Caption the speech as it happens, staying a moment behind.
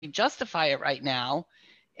justify it right now.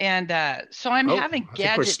 And so I'm having I think we're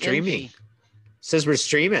gadget streaming. envy. Says we're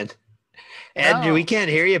streaming. Andrew, we No, can't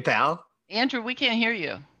hear you, pal. Andrew, we can't hear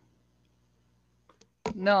you.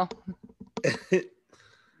 No,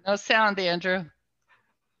 no sound, Andrew.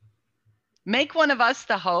 Make one of us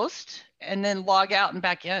the host and then log out and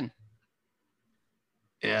back in.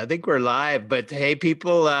 Yeah, I think we're live, but hey,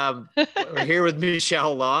 people, we're here with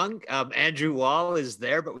Michelle Long. Andrew Wall is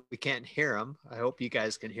there, but we can't hear him. I hope you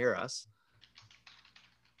guys can hear us.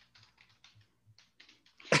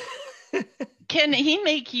 Can he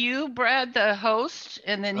make you, Brad, the host,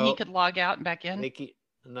 and then he could log out and back in?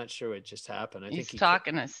 I'm not sure what just happened. He's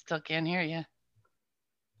talking. I still can't hear you.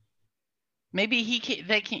 Maybe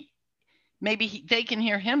they can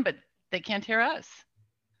hear him, but they can't hear us.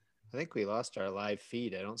 I think we lost our live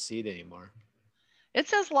feed. I don't see it anymore. It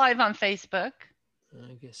says live on Facebook.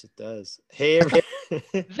 I guess it does. Hey,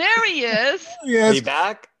 there he is. Yes. Are you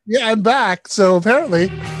back? Yeah, I'm back. So apparently,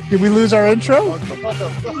 did we lose our intro?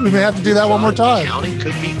 We may have to do that one more time. Counting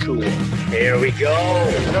could be cool. Here we go.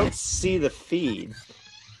 I don't see the feed.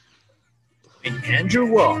 Andrew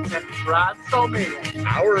Wall.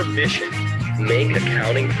 Our mission, make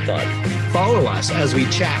accounting fun. Follow us as we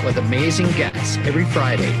chat with amazing guests every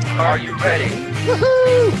Friday. Are you ready?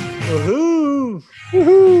 Woohoo! Woohoo!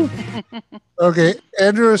 Woohoo! Okay,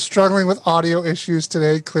 Andrew is struggling with audio issues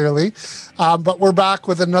today, clearly. But we're back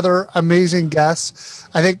with another amazing guest.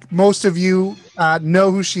 I think most of you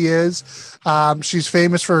know who she is. She's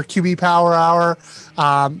famous for QB Power Hour.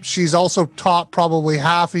 She's also taught probably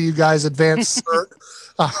half of you guys advanced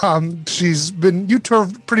cert. She's been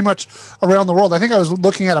U-turned pretty much around the world. I think I was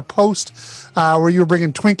looking at a post where you were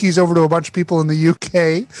bringing Twinkies over to a bunch of people in the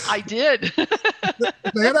UK. I did.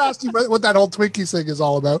 I had to ask you what that whole Twinkies thing is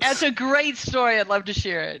all about. That's a great story. I'd love to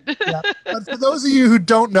share it. Yeah. But for those of you who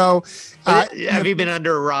don't know, have you been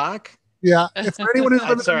under a rock? Yeah. If for anyone who's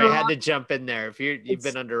I'm sorry, I had to jump in there. If you've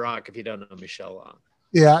been under a rock, if you don't know Michelle Long.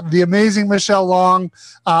 Yeah, the amazing Michelle Long.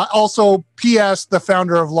 Also, P.S., the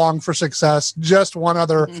founder of Long for Success. Just one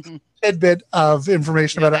other tidbit of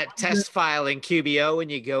information about that test file in QBO. When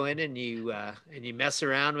you go in and you mess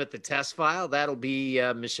around with the test file, that'll be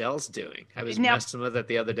Michelle's doing. I was messing with it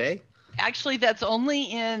the other day. Actually, that's only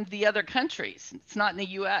in the other countries. It's not in the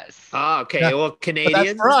U.S. Oh, okay. Yeah. Well,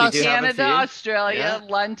 Canadians, Canada, Australia,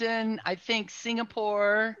 London, I think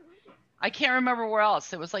Singapore. I can't remember where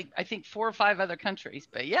else. It was like, I think 4 or 5 other countries.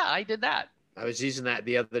 But yeah, I did that. I was using that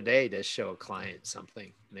the other day to show a client something.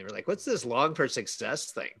 And they were like, what's this Long for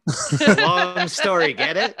Success thing? Long story,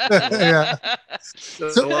 get it? Yeah.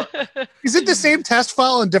 So, is it the same test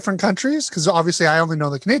file in different countries? Because obviously I only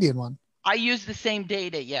know the Canadian one. I use the same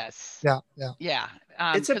data, yes. Yeah.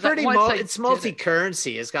 It's a pretty it's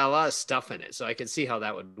multi-currency. It's got a lot of stuff in it, so I can see how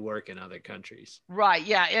that would work in other countries. Right,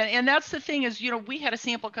 yeah, and that's the thing is, we had a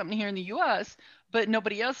sample company here in the U.S., but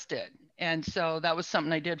nobody else did, and so that was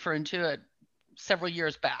something I did for Intuit several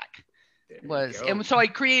years back. And so I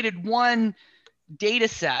created one data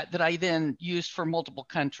set that I then used for multiple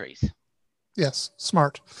countries. Yes,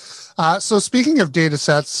 smart. So speaking of data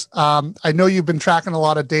sets, I know you've been tracking a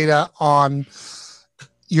lot of data on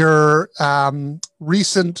your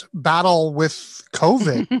recent battle with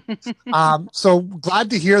COVID. So glad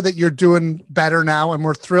to hear that you're doing better now, and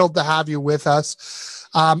we're thrilled to have you with us.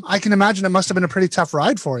 I can imagine it must have been a pretty tough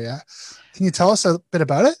ride for you. Can you tell us a bit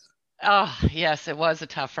about it? Oh, yes, it was a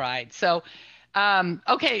tough ride. So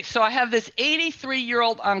okay, so I have this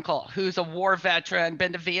 83-year-old uncle who's a war veteran,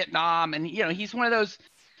 been to Vietnam, and he's one of those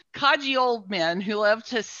codgy old men who love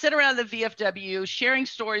to sit around the VFW sharing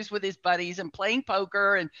stories with his buddies and playing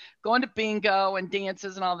poker and going to bingo and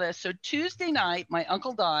dances and all this. So Tuesday night, my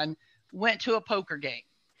Uncle Don went to a poker game.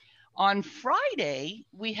 On Friday,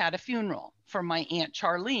 we had a funeral for my Aunt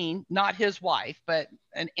Charlene, not his wife, but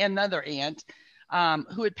another aunt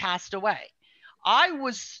who had passed away. I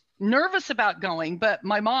was nervous about going, but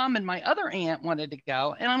my mom and my other aunt wanted to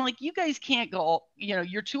go. And I'm like, you guys can't go.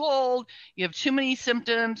 You're too old. You have too many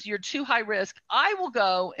symptoms. You're too high risk. I will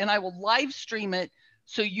go and I will live stream it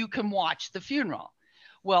so you can watch the funeral.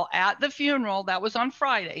 Well, at the funeral, that was on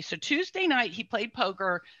Friday. So Tuesday night, he played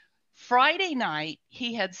poker. Friday night,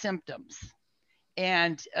 he had symptoms.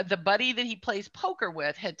 And the buddy that he plays poker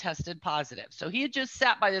with had tested positive. So he had just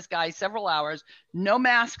sat by this guy several hours, no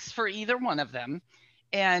masks for either one of them.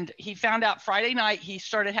 And he found out Friday night, he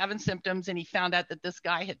started having symptoms, and he found out that this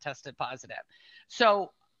guy had tested positive.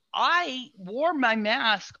 So I wore my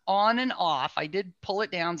mask on and off. I did pull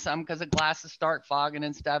it down some because the glasses start fogging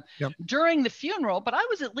and stuff during the funeral, but I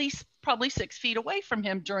was at least probably 6 feet away from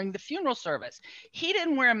him during the funeral service. He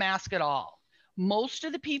didn't wear a mask at all. most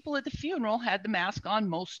of the people at the funeral had the mask on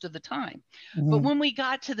most of the time. Mhm. But when we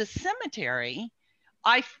got to the cemetery,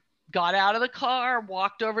 I got out of the car,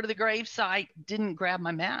 walked over to the gravesite, didn't grab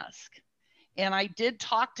my mask. And I did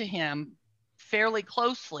talk to him fairly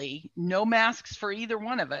closely, no masks for either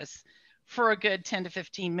one of us, for a good 10 to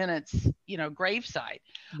 15 minutes, graveside.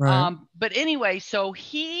 Right. But anyway, so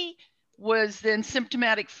he was then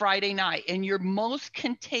symptomatic Friday night, and you're most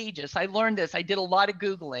contagious. I learned this. I did a lot of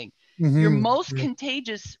Googling. You're Mhm. most Yeah.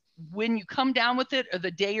 contagious when you come down with it or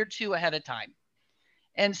the day or two ahead of time.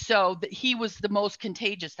 And so he was the most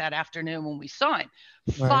contagious that afternoon when we saw him.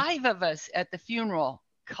 Right. 5 of us at the funeral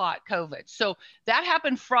caught COVID. So that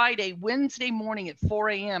happened Friday. Wednesday morning at 4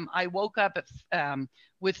 a.m., I woke up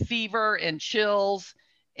with fever and chills.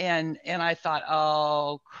 And I thought,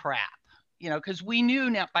 oh, crap. Because we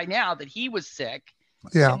knew by now that he was sick.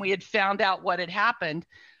 Yeah. And we had found out what had happened.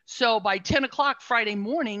 So by 10 o'clock Friday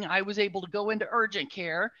morning, I was able to go into urgent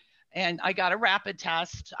care and I got a rapid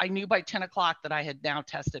test. I knew by 10 o'clock that I had now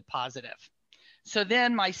tested positive. So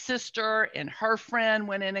then my sister and her friend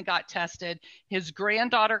went in and got tested. His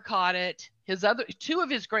granddaughter caught it. 2 of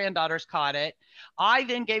his granddaughters caught it. I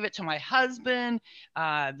then gave it to my husband.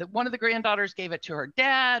 One of the granddaughters gave it to her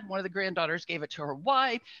dad. One of the granddaughters gave it to her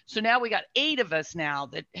wife. So now we got 8 of us now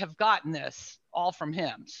that have gotten this all from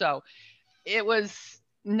him. So it was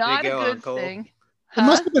not a good Uncle. thing. It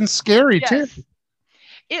must have been scary too. Yes,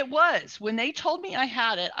 it was. When they told me I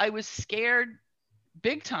had it, I was scared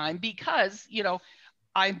big time because,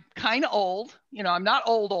 I'm kind of old. I'm not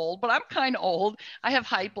old, but I'm kind of old. I have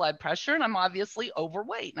high blood pressure and I'm obviously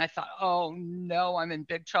overweight. And I thought, oh no, I'm in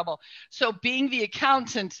big trouble. So being the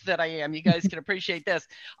accountant that I am, you guys can appreciate this.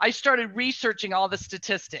 I started researching all the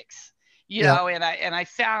statistics, and I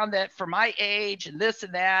found that for my age and this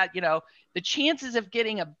and that, the chances of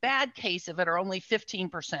getting a bad case of it are only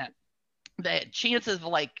 15%. The chances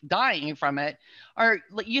of dying from it are,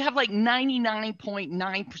 you have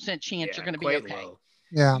 99.9% chance you're going to be okay. Low.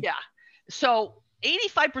 Yeah. Yeah. So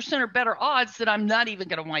 85% are better odds that I'm not even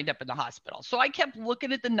going to wind up in the hospital. So I kept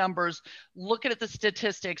looking at the numbers, looking at the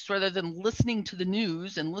statistics rather than listening to the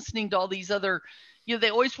news and listening to all these other, they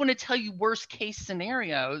always want to tell you worst case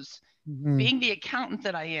scenarios. Mhm. Being the accountant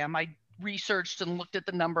that I am, I researched and looked at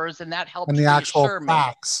the numbers and that helped And the actual reassure me.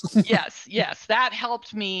 facts. Yes. That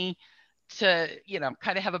helped me to,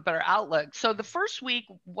 kind of have a better outlook. So the first week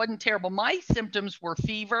wasn't terrible. My symptoms were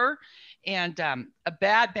fever and a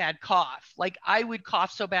bad cough. I would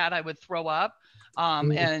cough so bad I would throw up.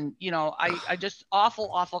 And, I just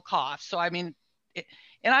awful cough. So, and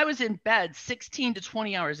I was in bed 16 to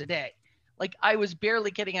 20 hours a day. I was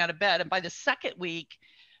barely getting out of bed. And by the second week,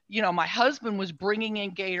 my husband was bringing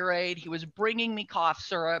in Gatorade. He was bringing me cough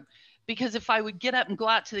syrup. Because if I would get up and go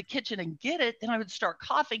out to the kitchen and get it, then I would start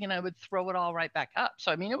coughing and I would throw it all right back up.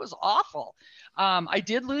 So, it was awful. I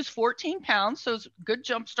did lose 14 pounds. So it was a good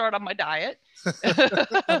jump start on my diet.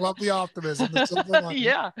 I love the optimism.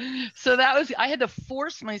 Yeah. So I had to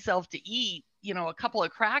force myself to eat, a couple of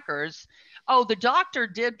crackers. Oh, the doctor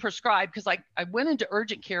did prescribe, because I went into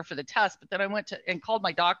urgent care for the test, but then I went and called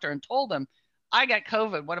my doctor and told him, I got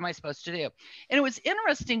COVID. What am I supposed to do? And it was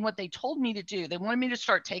interesting what they told me to do. They wanted me to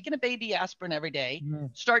start taking a baby aspirin every day,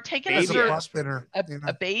 start taking a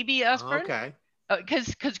baby aspirin. Okay.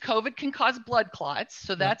 Because COVID can cause blood clots.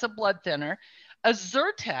 So that's a blood thinner. A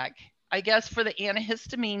Zyrtec, I guess, for the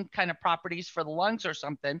antihistamine kind of properties for the lungs or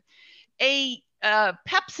something. A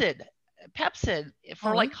Pepcid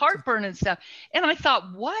for heartburn and stuff. And I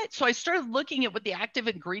thought, what? So I started looking at what the active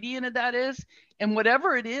ingredient of that is. And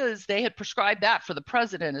whatever it is, they had prescribed that for the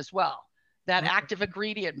president as well. That active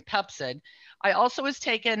ingredient in Pepcid. I also was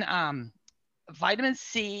taking vitamin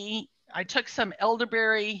C. I took some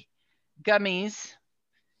elderberry gummies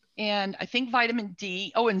and I think vitamin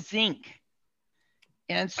D. Oh, and zinc.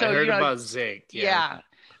 And so I heard about zinc. Yeah.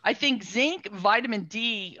 I think zinc, vitamin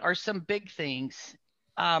D are some big things.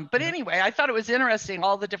 But anyway, I thought it was interesting,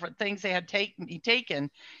 all the different things they had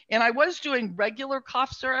taken. And I was doing regular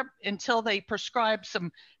cough syrup until they prescribed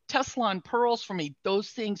some Tessalon pearls for me. Those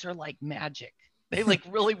things are like magic. They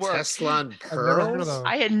really work. Tessalon pearls?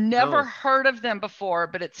 I had never heard of them before,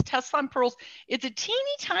 but it's Tessalon pearls. It's a teeny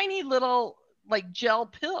tiny little gel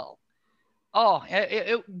pill. Oh,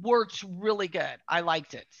 it works really good. I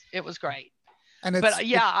liked it. It was great.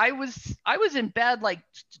 I was in bed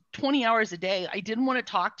 20 hours a day. I didn't want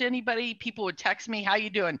to talk to anybody. People would text me, "How you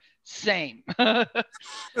doing?" Same. I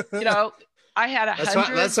had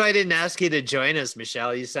 100. That's why I didn't ask you to join us,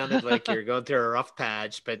 Michelle. You sounded like you're going through a rough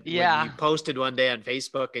patch. But when you posted one day on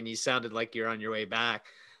Facebook and you sounded like you're on your way back,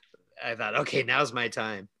 I thought, okay, now's my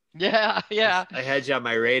time. Yeah, yeah. I had you on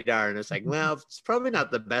my radar, and it's like, well, it's probably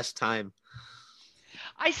not the best time.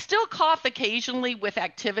 I still cough occasionally with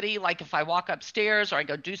activity, like if I walk upstairs or I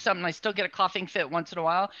go do something, I still get a coughing fit once in a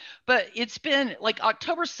while. But it's been like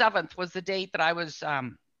October 7th was the date that I was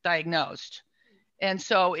diagnosed. And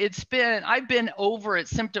so I've been over it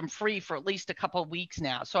symptom free for at least a couple of weeks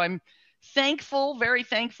now. So I'm thankful, very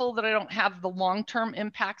thankful that I don't have the long-term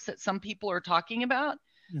impacts that some people are talking about.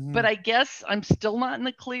 Mhm. But I guess I'm still not in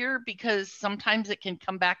the clear because sometimes it can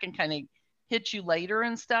come back and kind of hit you later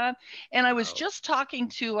and stuff. And I was just talking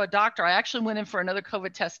to a doctor. I actually went in for another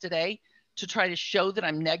COVID test today to try to show that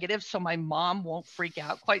I'm negative so my mom won't freak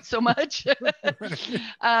out quite so much.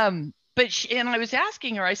 And I was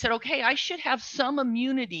asking her, I said, okay, I should have some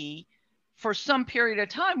immunity for some period of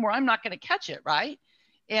time where I'm not going to catch it, right?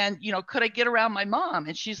 And, could I get around my mom?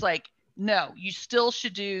 And she's like, no, you still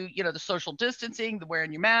should do, the social distancing, the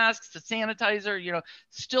wearing your masks, the sanitizer,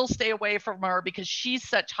 still stay away from her because she's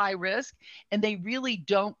such high risk and they really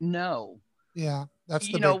don't know. Yeah, that's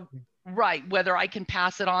the big thing. Right, whether I can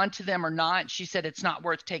pass it on to them or not. She said it's not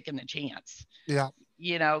worth taking the chance. Yeah.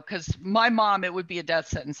 Because my mom, it would be a death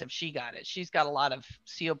sentence if she got it. She's got a lot of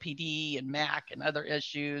COPD and MAC and other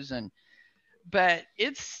issues, but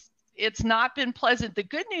it's not been pleasant. The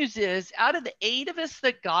good news is, out of the 8 of us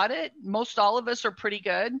that got it, most all of us are pretty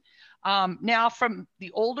good. Now, from the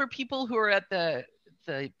older people who are at the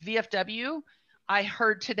VFW, I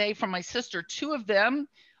heard today from my sister, 2 of them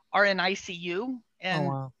are in ICU, and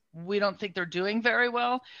wow. we don't think they're doing very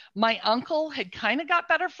well. My uncle had kind of got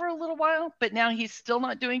better for a little while, but now he's still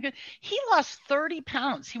not doing good. He lost 30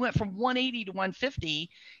 pounds. He went from 180 to 150.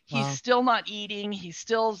 He's still not eating. He's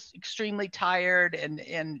still extremely tired and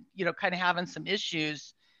kind of having some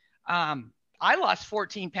issues. I lost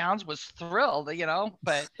 14 pounds, was thrilled,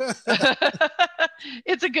 but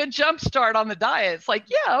it's a good jump start on the diet. It's like,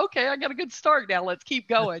 yeah, okay, I got a good start now. Let's keep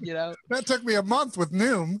going, That took me a month with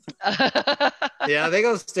Noom. Yeah, they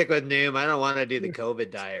go stick with Noom. I don't want to do the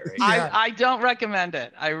COVID diet right now. I don't recommend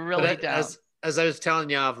it. I really don't. As I was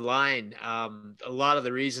telling you offline, a lot of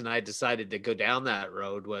the reason I decided to go down that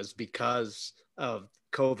road was because of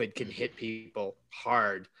COVID can hit people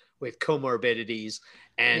hard with comorbidities.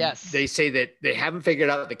 And they say that they haven't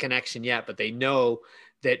figured out the connection yet, but they know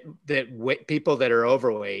that people that are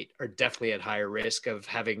overweight are definitely at higher risk of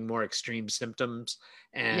having more extreme symptoms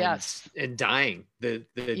and dying. The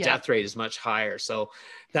death rate is much higher. So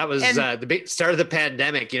that was the big start of the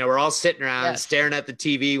pandemic. We're all sitting around staring at the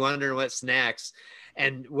TV, wondering what's next.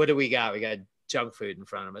 And what do we got? We got junk food in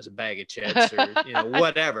front of us, a bag of chips or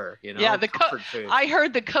whatever, comfort food. I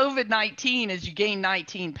heard the COVID-19 is you gain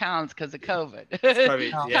 19 pounds because of COVID.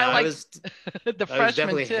 Probably, I was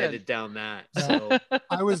definitely kid. headed down that. So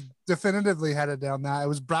I was definitively headed down that. It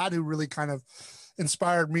was Brad who really kind of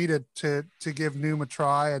inspired me to give Noom a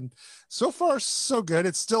try, and so far so good.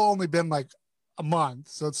 It's still only been like a month,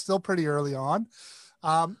 so it's still pretty early on.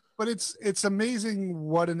 But it's amazing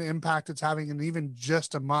what an impact it's having in even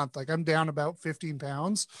just a month. Like I'm down about 15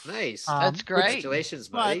 pounds. Nice. That's great. Congratulations,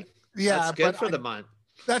 buddy. Yeah. That's good for the month.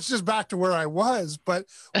 That's just back to where I was. But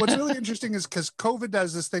what's really interesting is because COVID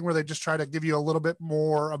does this thing where they just try to give you a little bit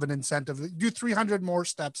more of an incentive. Do 300 more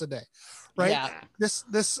steps a day, right? Yeah.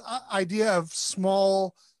 This idea of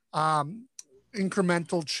small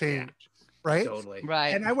incremental change, right? Totally. Right.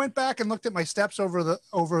 And I went back and looked at my steps over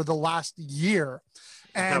the last year.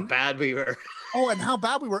 And how bad we were. And how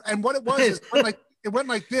bad we were. And what it was is it went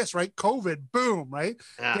like this, right? COVID, boom, right?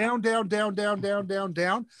 Yeah.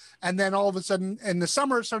 Down. And then all of a sudden in the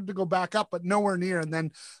summer, it started to go back up, but nowhere near. And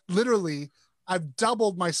then literally I've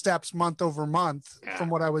doubled my steps month over month from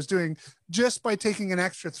what I was doing just by taking an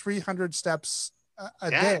extra 300 steps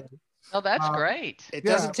a day. Oh, that's great. It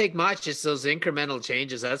doesn't take much. It's those incremental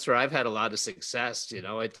changes. That's where I've had a lot of success.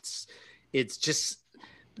 It's just,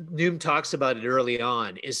 Noom talks about it early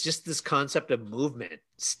on. It's just this concept of movement,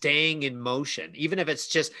 staying in motion, even if it's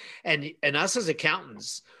just, and us as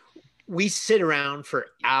accountants, we sit around for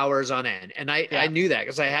hours on end. And I knew that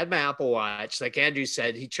because I had my Apple Watch. Like Andrew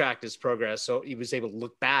said, he tracked his progress, so he was able to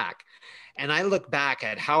look back. And I look back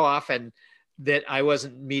at how often that I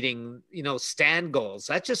wasn't meeting, stand goals.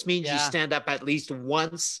 That just means you stand up at least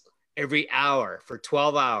once every hour for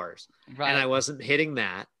 12 hours. Right. And I wasn't hitting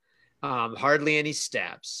that. Hardly any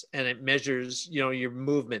steps, and it measures, your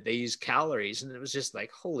movement. They use calories, and it was just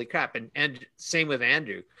like, holy crap. And same with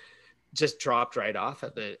Andrew, just dropped right off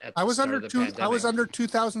at the I was under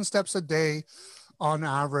 2,000 steps a day on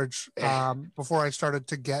average before I started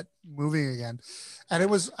to get moving again. And it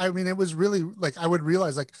was really like, I would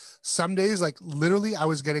realize like some days, like literally I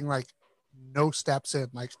was getting like no steps in,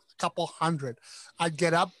 like a couple hundred. I'd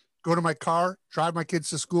get up go to my car, drive my kids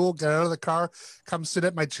to school, get out of the car, come sit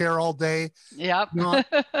at my chair all day, Yep.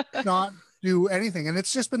 not do anything. And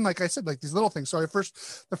it's just been, like I said, like these little things. So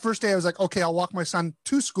the first day I was like, okay, I'll walk my son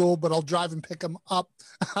to school, but I'll drive and pick him up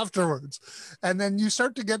afterwards. And then you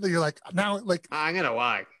start to get there. You're like, now, like, I'm going to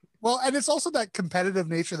walk. Well, and it's also that competitive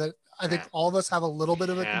nature that I think all of us have a little bit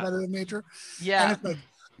of a competitive nature. Yeah. And it's like,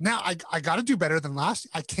 now I got to do better than last.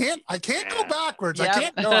 I can't go backwards. Yep. I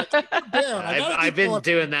can't go down. I've been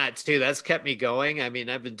doing that too. That's kept me going. I mean,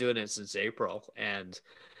 I've been doing it since April, and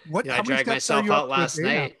I dragged myself out last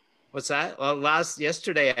night. What's that? Well,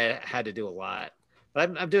 yesterday I had to do a lot,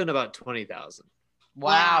 but I'm doing about 20,000.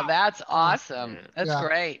 Wow, that's awesome. Yeah. That's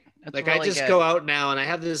great. That's like really I just good. go out now, and I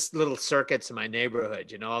have this little circuits in my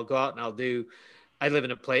neighborhood. I'll go out and I live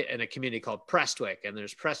in a community called Prestwick, and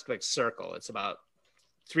there's Prestwick Circle. It's about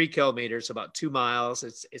 3 kilometers, about 2 miles.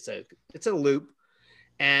 It's a loop,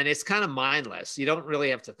 and it's kind of mindless. You don't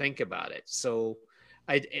really have to think about it. So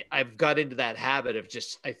I've got into that habit of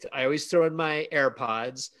just, I always throw in my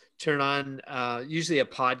AirPods, turn on usually a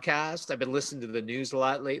podcast. I've been listening to the news a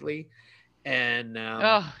lot lately, and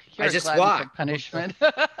I just walk. Punishment.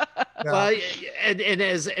 Well, and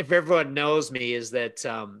as if everyone knows me, is that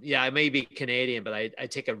I may be Canadian, but I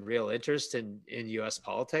take a real interest in U.S.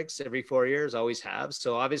 politics every 4 years, always have.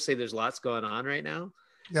 So obviously there's lots going on right now.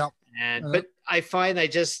 Yeah. But I find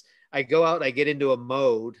I go out, I get into a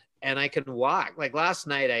mode, and I can walk. Like last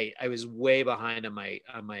night, I was way behind on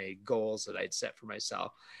my goals that I'd set for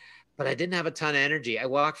myself, but I didn't have a ton of energy. I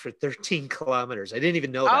walked for 13 kilometers. I didn't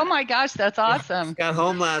even know that. Oh my gosh, that's awesome. Got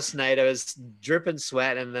home last night. I was dripping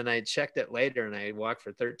sweat, and then I checked it later, and I walked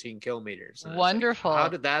for 13 kilometers. Wonderful. Like, how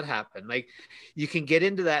did that happen? Like, you can get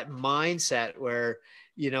into that mindset where,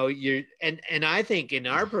 you're, and I think in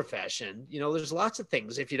our profession, there's lots of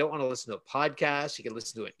things. If you don't want to listen to a podcast, you can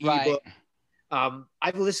listen to an ebook.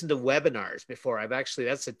 I've listened to webinars before.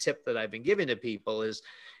 That's a tip that I've been giving to people is,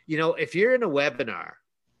 if you're in a webinar,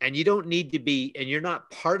 and you don't need to be, and you're not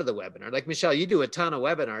part of the webinar. Like Michelle, you do a ton of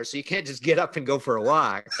webinars, so you can't just get up and go for a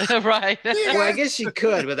walk. Right. Well, I guess you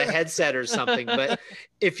could with a headset or something. But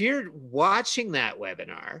if you're watching that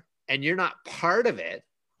webinar and you're not part of it,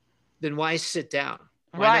 then why sit down?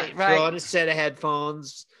 Why not throw on a set of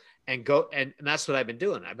headphones and go? And that's what I've been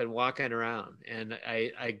doing. I've been walking around, and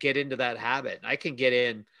I get into that habit. I can get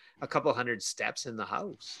in a couple hundred steps in the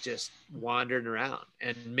house, just wandering around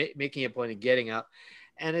and making a point of getting up.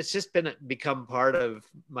 And it's just become part of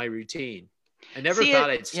my routine. I never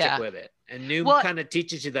thought I'd stick with it. And Noom kind of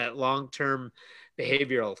teaches you that long-term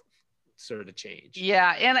behavioral sort of change.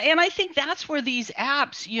 Yeah. And I think that's where these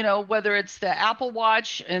apps, whether it's the Apple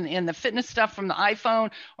Watch and the fitness stuff from the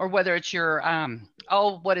iPhone, or whether it's your,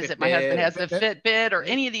 what is it? My husband has the Fitbit, or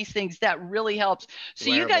any of these things, that really helps.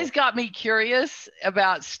 So you guys got me curious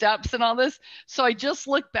about steps and all this. So I just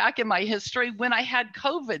looked back in my history when I had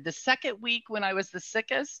COVID, the second week when I was the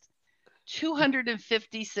sickest.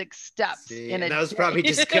 256 steps in a that was day. Probably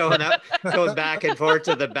just going back and forth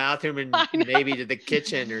to the bathroom and maybe to the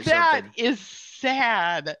kitchen or something. That is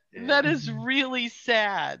sad. Yeah. That is really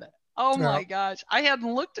sad. Oh my gosh. I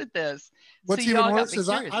hadn't looked at this. What's even worse is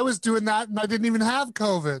I was doing that and I didn't even have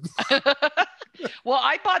COVID. Well,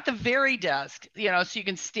 I bought the Very Desk, so you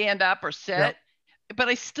can stand up or sit, but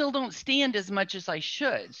I still don't stand as much as I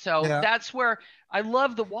should. So that's where I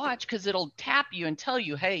love the watch, because it'll tap you and tell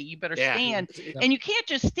you, hey, you better stand. And you can't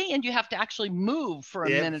just stand. You have to actually move for a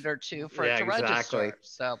minute or two for it to register.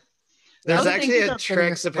 So there's actually a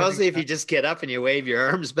trick. Supposedly, if you just get up and you wave your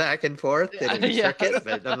arms back and forth, it'll trick it.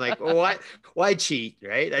 But I'm like, well, why cheat,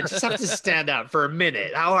 right? I just have to stand up for a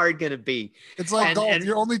minute. How hard can it be? It's like golf.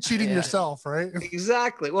 You're only cheating yourself, right?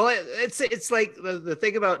 Exactly. Well, it's like the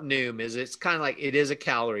thing about Noom is it's kind of like it is a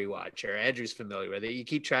calorie watcher. Andrew's familiar with it. You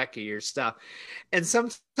keep track of your stuff. And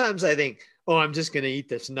sometimes I think, I'm just going to eat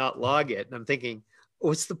this, not log it. And I'm thinking,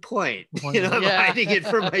 what's the point? I'm hiding it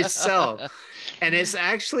for myself. And it's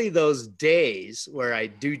actually those days where I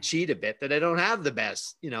do cheat a bit that I don't have the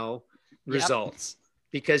best, results,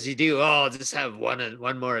 because you do, just have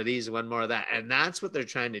one more of these, one more of that. And that's what they're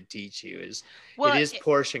trying to teach you is it is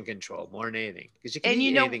portion control more than anything, because you can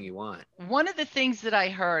eat anything you want. One of the things that I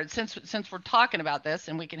heard, since we're talking about this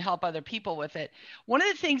and we can help other people with it, one of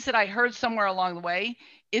the things that I heard somewhere along the way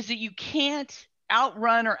is that you can't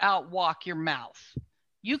outrun or outwalk your mouth.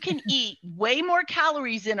 You can eat way more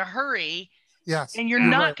calories in a hurry, and you're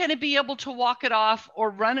not going to be able to walk it off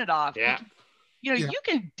or run it off. Yeah. You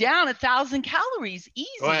can down 1,000 calories easy.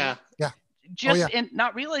 Oh, yeah. And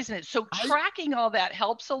not realizing it. So tracking all that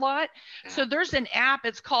helps a lot. Yeah. So there's an app.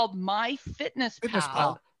 It's called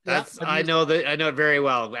MyFitnessPal. I know it very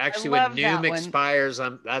well. Actually, when love that Noom one. expires,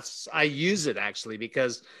 I use it actually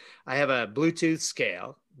because I have a Bluetooth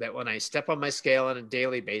scale that when I step on my scale on a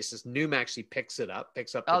daily basis, Noom actually picks the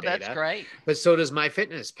data. Oh, that's great. But so does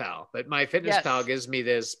MyFitnessPal. But MyFitnessPal Yes. gives me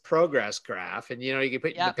this progress graph, and you know, you can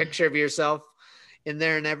put the Yep. picture of yourself in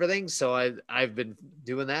there and everything. So I've been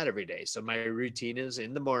doing that every day. So my routine is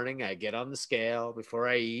in the morning, I get on the scale before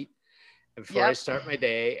I eat, before I Yep. start my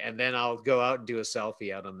day, and then I'll go out and do a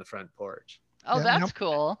selfie out on the front porch. Oh, Yeah, that's nope.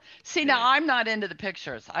 cool. See, now I'm not into the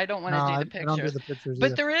pictures. I don't want to do the I don't do pictures. the pictures But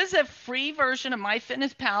either. there is a free version of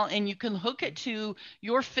MyFitnessPal, and you can hook it to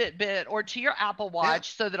your Fitbit or to your Apple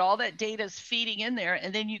Watch so that all that data is feeding in there,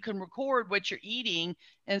 and then you can record what you're eating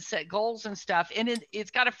and set goals and stuff. And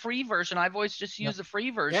it's got a free version. I've always just used the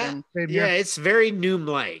free version. Same here. Yeah, it's very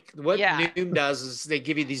Noom-like. What Yeah. Noom does is they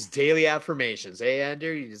give you these daily affirmations. Hey,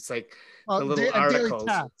 Andrew, it's like the little Daily articles.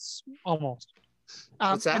 tats, almost.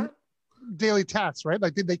 What's and that? daily tats, right?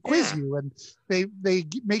 Like they quiz Yeah. you and they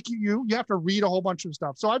make you have to read a whole bunch of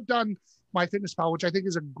stuff. So I've done MyFitnessPal, which I think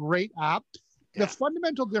is a great app. Yeah. The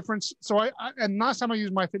fundamental difference. So I and last time I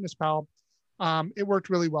used MyFitnessPal, it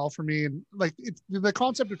worked really well for me. And like it's the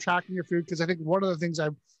concept of tracking your food, because I think one of the things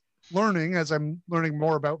I'm learning as I'm learning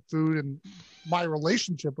more about food and my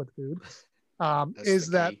relationship with food That's is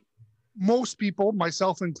the that key. most people,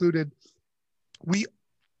 myself included, we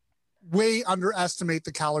way underestimate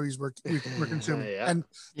the calories we're consuming. Yeah. And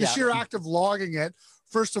the Yeah. sheer act of logging it,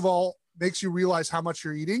 first of all, makes you realize how much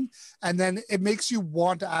you're eating. And then it makes you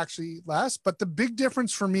want to actually eat less. But the big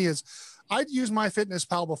difference for me is I'd used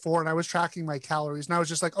MyFitnessPal before and I was tracking my calories and I was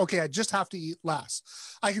just like, okay, I just have to eat less.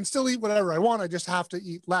 I can still eat whatever I want. I just have to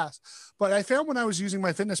eat less. But I found when I was using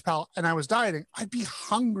MyFitnessPal and I was dieting, I'd be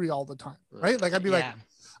hungry all the time, right? Like I'd be like,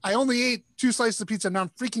 I only ate 2 slices of pizza. Now I'm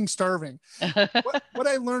freaking starving. What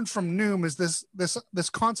I learned from Noom is this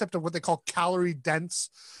concept of what they call calorie dense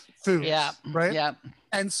foods. Yeah. Right. Yeah.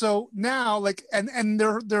 And so now, like, and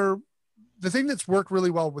they're the thing that's worked really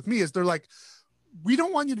well with me is they're like, we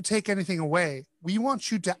don't want you to take anything away. We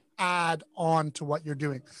want you to add on to what you're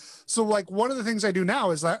doing. So like one of the things I do now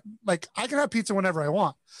is that like I can have pizza whenever I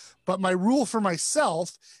want, but my rule for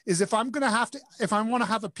myself is if I want to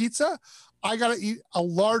have a pizza, I got to eat a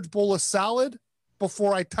large bowl of salad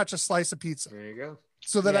before I touch a slice of pizza. There you go.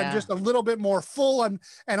 So that I'm just a little bit more full.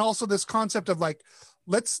 And also this concept of like,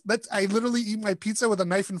 I literally eat my pizza with a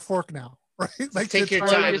knife and fork now, right? Like Take your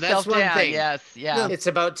Slow time. yourself That's one down. thing. Yes. Yeah. It's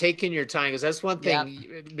about taking your time, because that's one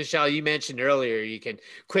thing, Michelle, you mentioned earlier. You can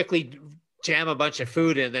quickly jam a bunch of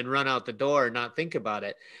food and then run out the door and not think about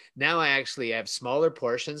it. Now I actually have smaller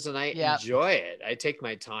portions and I enjoy it. I take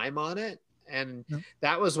my time on it. And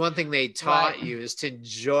that was one thing they taught you, is to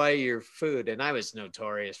enjoy your food. And I was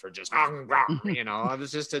notorious for just, you know, I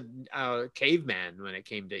was just a caveman when it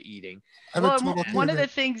came to eating. Well, one of the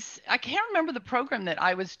things, I can't remember the program that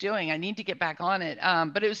I was doing. I need to get back on it.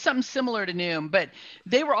 But it was something similar to Noom. But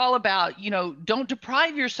they were all about, you know, don't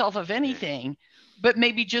deprive yourself of anything, but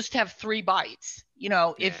maybe just have 3 bites. You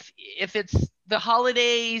know, if it's the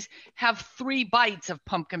holidays, have 3 bites of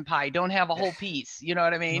pumpkin pie. Don't have a whole piece. You know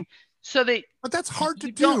what I mean? So but that's hard to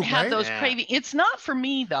do. Don't have right? those cravings. It's not for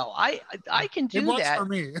me though. I can do it works that for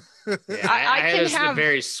me. I can have a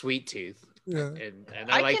very sweet tooth. Yeah. And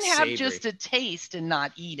I like can have savory. just a taste and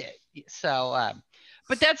not eat it. So,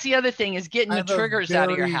 but that's the other thing, is getting the triggers out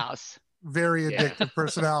of your house. Very addictive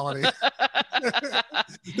personality.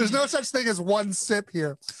 There's no such thing as one sip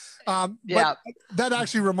here. But that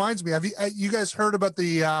actually reminds me. Have you guys heard about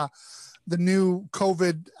the new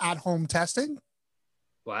COVID at-home testing?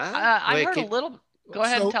 What? I heard a little. Go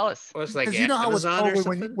ahead and tell us. It's like, you know how with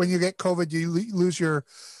COVID, when you get COVID, you lose your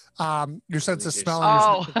sense of smell and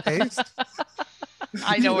your sense of taste.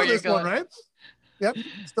 I know where you're going. Right? Yep.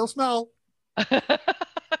 Still smell. And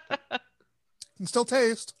still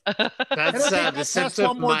taste. That's the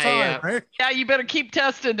symptom of my. Right? Yeah, you better keep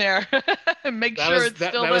testing there. Make sure it's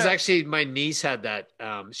still there. That was actually, my niece had that.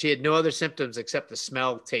 She had no other symptoms except the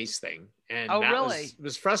smell taste thing, and that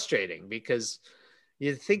was frustrating, because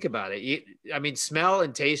you think about it. I mean, smell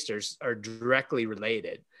and taste are directly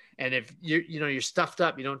related. And if you're stuffed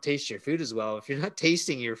up, you don't taste your food as well. If you're not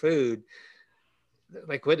tasting your food,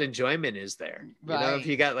 like, what enjoyment is there? You know, if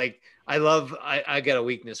you got like, I got a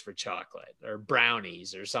weakness for chocolate or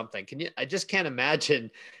brownies or something. I just can't imagine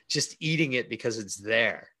just eating it because it's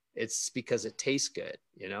there. it's because it tastes good.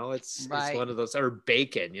 You know, it's Right. one of those, or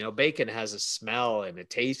bacon, you know, bacon has a smell and a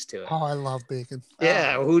taste to it. Oh, I love bacon.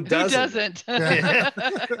 Yeah. Who doesn't? Yeah.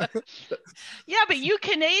 Yeah, but you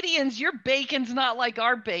Canadians, your bacon's not like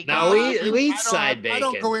our bacon. No, we eat I side bacon. I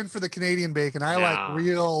don't go in for the Canadian bacon. I like No.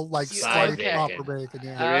 real, like Side sliced bacon. proper bacon. The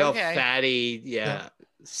Yeah. real Okay. fatty, yeah.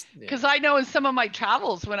 Because I know in some of my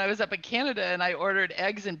travels when I was up in Canada and I ordered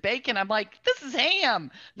eggs and bacon, I'm like, this is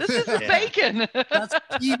ham. This isn't Yeah. bacon. That's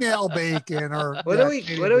female bacon, or What yeah, do we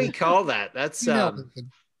Canadian bacon. call that? That's Female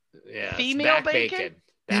bacon. yeah, it's Female back bacon?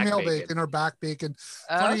 Back Female bacon. bacon or back bacon.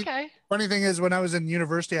 Funny, Okay. funny thing is, when I was in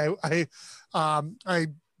university, I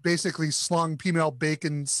basically slung female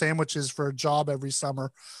bacon sandwiches for a job every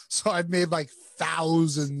summer. So I've made like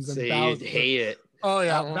thousands and So you thousands. hate it. Oh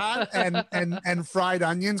yeah, Oh. that and fried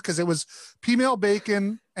onions, because it was female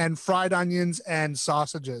bacon and fried onions and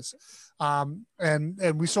sausages,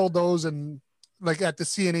 and we sold those and like at the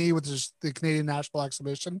CNE, which is the Canadian National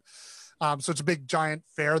Exhibition. So it's a big giant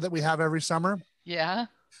fair that we have every summer. Yeah.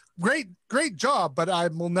 Great job, but I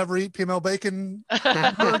will never eat female bacon.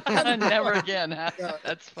 Never again. Huh? Yeah.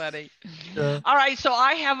 That's funny. Yeah. All right. So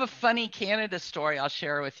I have a funny Canada story I'll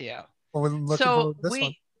share with you. Well, I'm looking So for this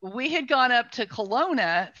one. we had gone up to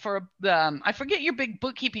Kelowna for I forget your big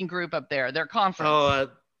bookkeeping group up there, their conference. Oh,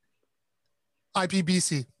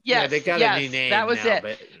 IPBC. yeah, yes, they got yes, a new name. that was now, it.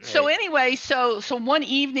 But, So right. anyway, so one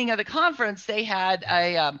evening of the conference, they had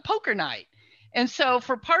a poker night. And so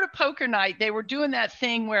for part of poker night, they were doing that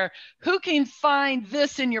thing where who can find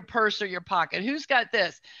this in your purse or your pocket? Who's got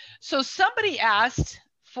this? So somebody asked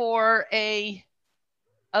for a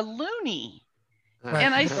loonie.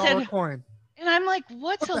 And I $1 said- coin. And I'm like,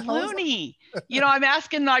 what's What a the hell is that? loonie? You know, I'm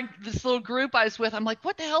asking like this little group I was with, I'm like,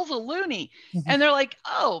 what the hell's a loonie? And they're like,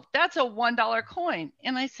 oh, that's a $1 coin.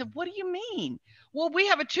 And I said, what do you mean? Well, we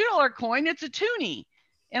have a $2 coin. It's a toonie.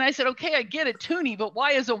 And I said, okay, I get a toonie, but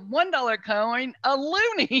why is a $1 coin a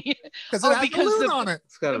loonie? Because Oh, it has because a loon the- on it.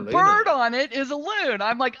 It's got The a loon bird on it. on it is a loon.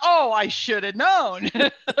 I'm like, oh, I should have known.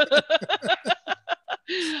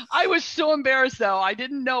 I was so embarrassed though. I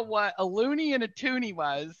didn't know what a loony and a toonie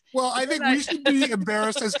was. Well, I think we should be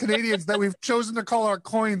embarrassed as Canadians that we've chosen to call our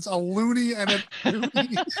coins a loony and a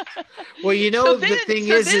toonie. Well, you know, So the then- thing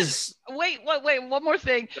so is, then- is Wait, one more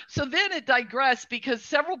thing. So then it digressed because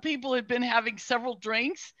several people had been having several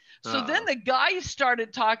drinks. So then the guys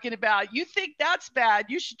started talking about, you think that's bad?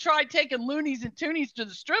 You should try taking loonies and toonies to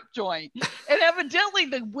the strip joint. And evidently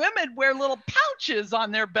the women wear little pouches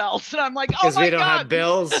on their belts. And I'm like, oh because my we don't God. have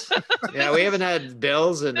bills. Yeah, we haven't had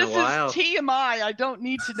bills in This a while. is TMI. I don't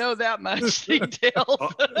need to know that much details. Oh,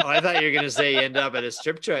 I thought you were going to say you end up at a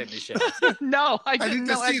strip joint, Michelle. No, I I didn't need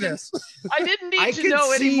to know. see this. I didn't need I to could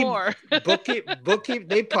know see- anymore. Bookkeep,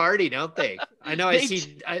 they party, don't they? I know.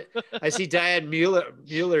 They I see Diane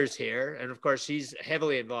Mueller's here, and of course she's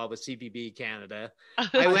heavily involved with CPB Canada.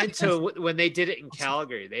 I went to when they did it in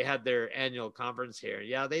Calgary. They had their annual conference here.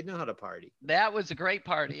 Yeah, they know how to party. That was a great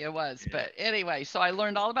party. It was. But anyway, so I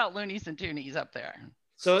learned all about loonies and toonies up there.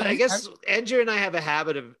 So I I- guess Andrew and I have a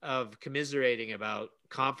habit of commiserating about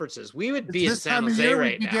conferences. We would be in This San time of Jose year,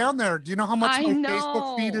 right we'd be now. down there. Do you know how much I my know.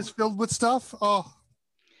 Facebook feed is filled with stuff? Oh,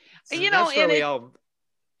 You know, that's where and we it- all.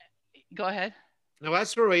 Go ahead. No,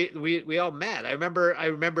 that's where we all met. I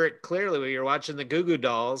remember it clearly. We were watching the Goo Goo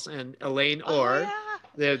Dolls and Elaine Orr, Oh,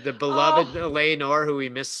 yeah. the beloved Oh. Elaine Orr, who we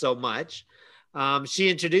miss so much. She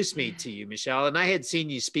introduced me to you, Michelle, and I had seen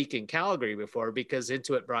you speak in Calgary before because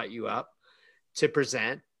Intuit brought you up to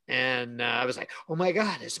present. And I was like, oh my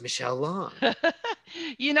God, it's Michelle Long.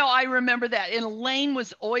 You know, I remember that. And Elaine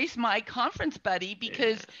was always my conference buddy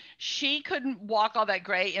because she couldn't walk all that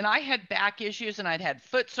great. And I had back issues and I'd had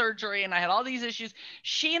foot surgery and I had all these issues.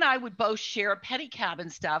 She and I would both share a pedicab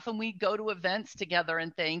and stuff, and we'd go to events together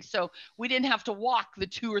and things. So we didn't have to walk the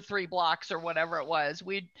 2 or 3 blocks or whatever it was.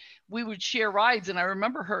 We would share rides. And I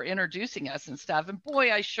remember her introducing us and stuff. And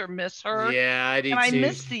boy, I sure miss her. Yeah, I do And I too.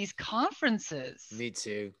 miss these conferences. Me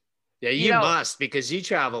too. Yeah, You you know- must because you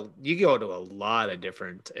travel. You go to a lot of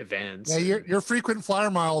different events. yeah, your frequent flyer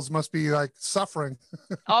miles must be like suffering.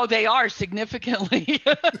 Oh, they are significantly.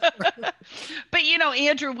 But you know,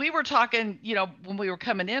 Andrew, we were talking, you know, when we were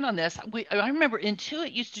coming in on this, I remember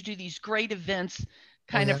Intuit used to do these great events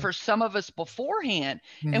kind Oh, of yeah. for some of us beforehand.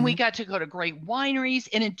 And we Mhm. got to go to great wineries.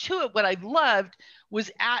 And Intuit, what I loved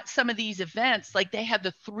was at some of these events, like they had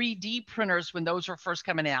the 3D printers when those were first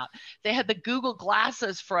coming out. They had the Google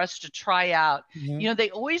glasses for us to try out. Mhm. You know, they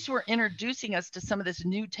always were introducing us to some of this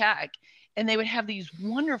new tech, and they would have these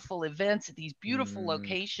wonderful events at these beautiful Mm.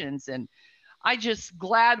 locations. And I just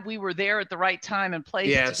glad we were there at the right time and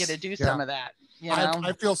place to get to do some of that. You know?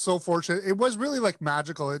 I feel so fortunate. It was really like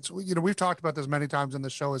magical. It's, you know, we've talked about this many times in the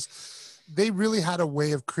show, is they really had a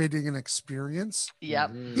way of creating an experience.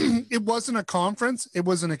 Yep. It wasn't a conference, it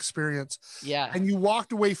was an experience. Yeah. And you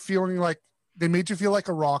walked away feeling like they made you feel like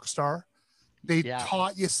a rock star. They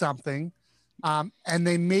taught you something. And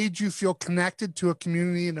they made you feel connected to a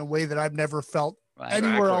community in a way that I've never felt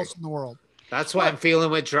anywhere else in the world. That's why I'm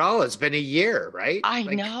feeling withdrawal. It's been a year, right? I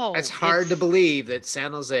know. It's hard to believe that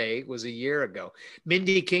San Jose was a year ago.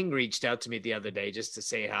 Mindy King reached out to me the other day just to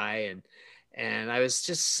say hi. And I was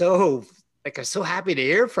just so happy to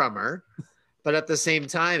hear from her. But at the same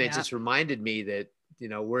time, it just reminded me that, you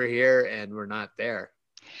know, we're here and we're not there.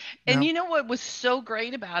 And you know what was so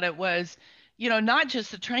great about it was, you know, not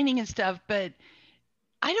just the training and stuff, but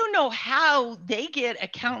I don't know how they get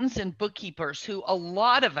accountants and bookkeepers, who a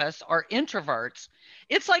lot of us are introverts.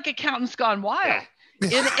 It's like accountants gone wild.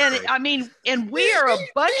 And I mean, and we are a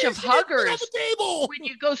bunch of huggers. When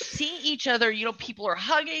you go see each other, you know, people are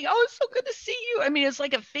hugging. Oh, it's so good to see you. I mean, it's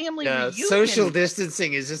like a family reunion. Social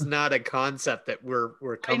distancing is just not a concept that we're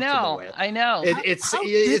comfortable with. I know. It's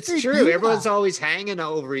true. Everyone's always hanging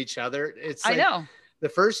over each other. It's like, I know. The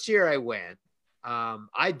first year I went,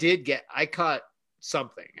 I caught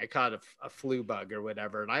something. I caught a flu bug or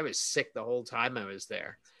whatever, and I was sick the whole time I was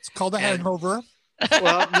there. It's called a hangover.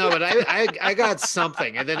 Well, no, but I got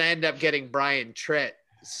something, and then I ended up getting Brian Tritt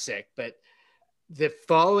sick. But the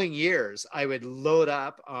following years, I would load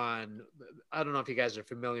up on, I don't know if you guys are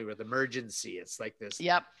familiar with Emergency. It's like this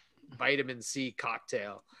vitamin C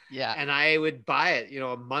cocktail. Yeah. And I would buy it, you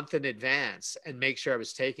know, a month in advance and make sure I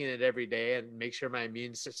was taking it every day and make sure my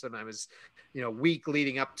immune system, I was, you know, week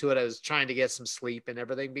leading up to it, I was trying to get some sleep and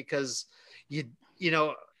everything, because you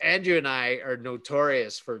know, Andrew and I are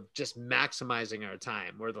notorious for just maximizing our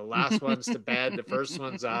time. We're the last ones to bed, the first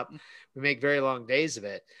one's up. We make very long days of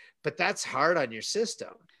it, but that's hard on your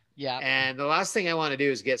system. Yeah. And the last thing I want to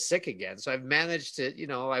do is get sick again. So I've managed to, you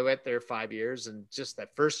know, I went there 5 years, and just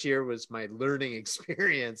that first year was my learning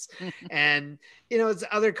experience. And, you know, it's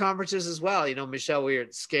other conferences as well. You know, Michelle, we were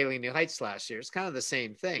at Scaling New Heights last year. It's kind of the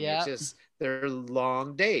same thing. It's just, they're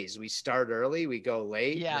long days. We start early, we go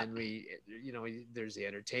late, and we, you know, there's the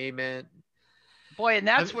entertainment. Boy, and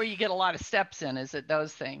that's where you get a lot of steps in, is it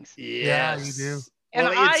those things? Yes. Yeah, you do. And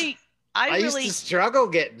well, I really used to struggle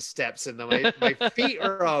getting steps in. My feet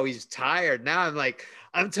are always tired. Now I'm like,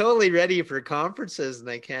 I'm totally ready for conferences, and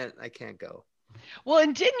I can't go. Well,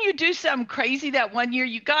 and didn't you do something crazy that one year?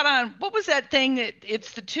 You got on, what was that thing that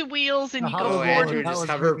it's the two wheels and you go forward? Andrew, just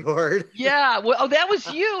hoverboard. Yeah. Well, that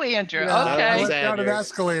was you, Andrew. Yeah, okay. I went down an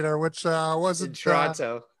escalator, which wasn't in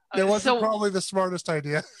Toronto. It wasn't probably the smartest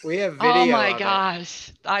idea. We have video. Oh my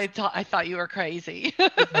gosh. I thought you were crazy.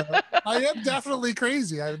 I am definitely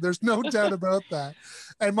crazy. There's no doubt about that.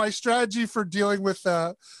 And my strategy for dealing with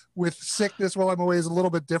sickness while I'm away is a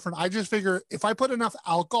little bit different. I just figure if I put enough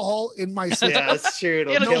alcohol in my system, that's true.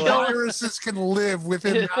 No viruses can live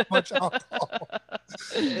within that much alcohol.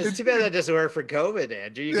 It's too bad that doesn't work for COVID,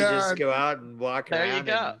 Andrew. You can just go out and walk around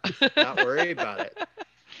and not worry about it.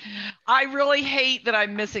 I really hate that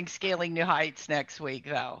I'm missing Scaling New Heights next week,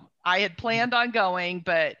 though. I had planned on going,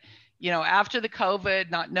 but, you know, after the COVID,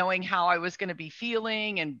 not knowing how I was going to be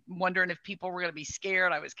feeling and wondering if people were going to be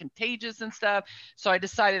scared, I was contagious and stuff. So I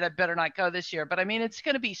decided I better not go this year. But I mean, it's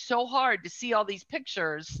going to be so hard to see all these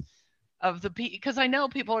pictures of because I know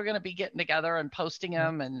people are going to be getting together and posting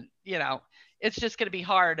them, and, you know, it's just going to be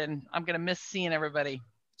hard, and I'm going to miss seeing everybody.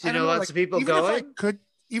 Do you know lots of people going?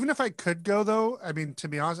 Even if I could go, though, I mean, to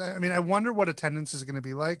be honest, I mean, I wonder what attendance is going to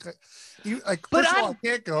be like. First of all, I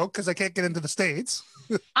can't go because I can't get into the States.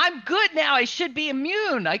 I'm good now. I should be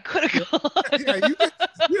immune. I could have gone. Yeah,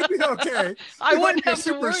 you'd be okay. I wouldn't have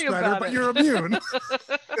to worry about it. But you're immune.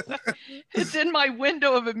 It's in my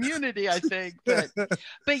window of immunity, I think.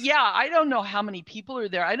 But yeah, I don't know how many people are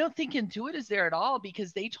there. I don't think Intuit is there at all,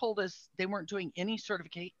 because they told us they weren't doing any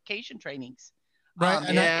certification trainings. Right.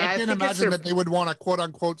 And I can't imagine that they would want to quote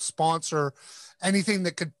unquote sponsor anything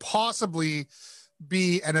that could possibly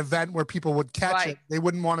be an event where people would catch it. They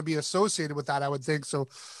wouldn't want to be associated with that, I would think. So,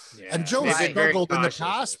 and Joe struggled in the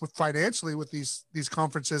past with financially with these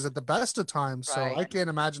conferences at the best of times. So I can't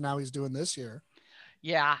imagine how he's doing this year.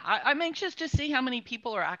 Yeah. I'm anxious to see how many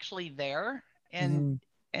people are actually there. And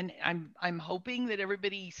I'm hoping that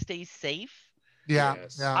everybody stays safe. Yeah.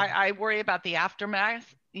 Yes. Yeah. I worry about the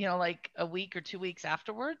aftermath, you know, like a week or 2 weeks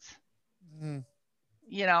afterwards,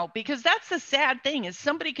 you know, because that's the sad thing is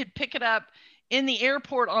somebody could pick it up in the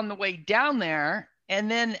airport on the way down there, and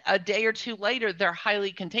then a day or two later, they're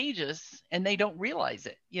highly contagious and they don't realize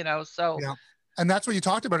it, you know? So And that's what you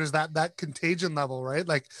talked about, is that contagion level, right?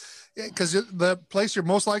 Like, because the place you're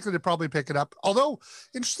most likely to probably pick it up. Although,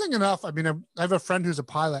 interesting enough, I mean, I have a friend who's a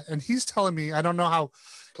pilot, and he's telling me, I don't know how,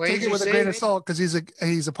 take it with a grain of salt, because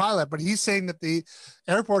he's a pilot, but he's saying that the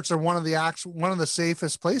airports are one of the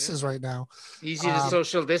safest places right now. Easy to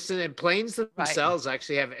social distance, and planes themselves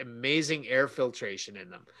actually have amazing air filtration in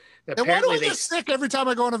them. And why do I get sick every time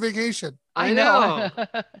I go on a vacation? I know.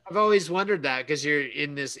 I've always wondered that, because you're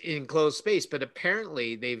in this enclosed space, but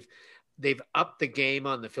apparently they've upped the game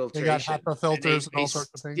on the filtration. They got HEPA filters and all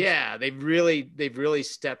sorts of things. Yeah, they've really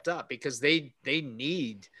stepped up, because they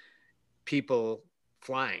need people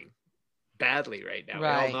flying badly right now.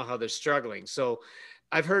 Right. We all know how they're struggling. So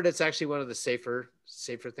I've heard it's actually one of the safer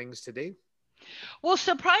things to do. Well,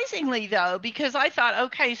 surprisingly though, because I thought,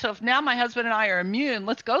 okay, so if now my husband and I are immune,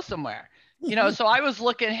 let's go somewhere. So I was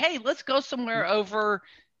looking, hey, let's go somewhere over,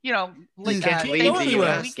 like you can't leave the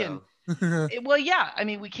US, weekend. Well, yeah, I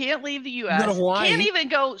mean, we can't leave the U.S. Can't even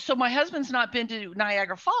go. So my husband's not been to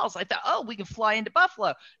Niagara Falls. I thought, oh, we can fly into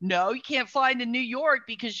Buffalo. No, you can't fly into New York,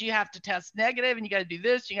 because you have to test negative, and you got to do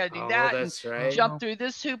this, you got to do that, that's and right. jump through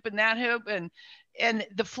this hoop and that hoop, and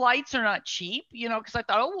the flights are not cheap, because I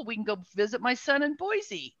thought, oh, well, we can go visit my son in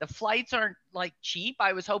Boise. The flights aren't like cheap.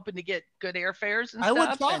 I was hoping to get good airfares and stuff. I would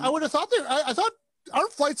have thought I thought,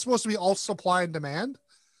 aren't flights supposed to be all supply and demand?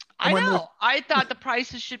 I know. I thought the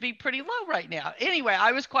prices should be pretty low right now. Anyway,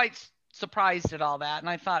 I was quite surprised at all that. And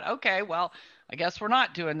I thought, okay, well, I guess we're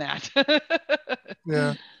not doing that.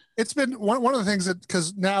 Yeah. It's been one of the things that,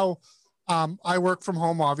 because now I work from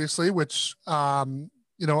home, obviously, which,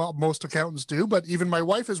 most accountants do, but even my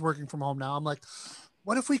wife is working from home now. I'm like,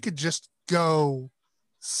 what if we could just go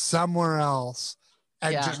somewhere else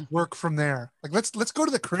and just work from there? Like, let's go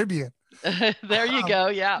to the Caribbean. There you go.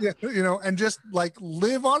 Yeah. And just like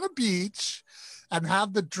live on a beach and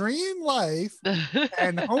have the dream life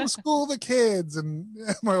and homeschool the kids. And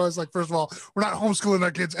my wife's like, first of all, we're not homeschooling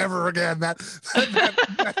our kids ever again. That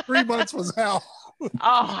 3 months was hell.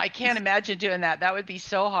 Oh, I can't imagine doing that. That would be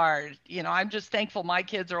so hard. I'm just thankful my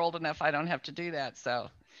kids are old enough I don't have to do that. So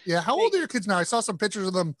yeah. How old are your kids now? I saw some pictures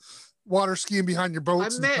of them water skiing behind your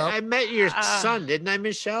boats. I met your son, didn't I,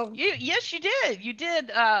 Michelle? Yes, you did. You did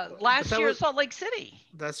last year at Salt Lake City.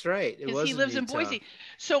 That's right. Because he lives in Boise.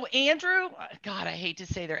 So Andrew, God, I hate to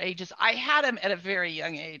say their ages. I had him at a very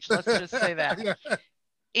young age. Let's just say that. Yeah.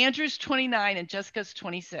 Andrew's 29 and Jessica's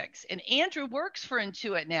 26. And Andrew works for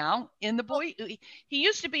Intuit now in the Boise. He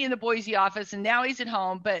used to be in the Boise office, and now he's at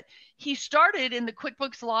home, but he started in the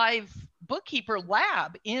QuickBooks Live bookkeeper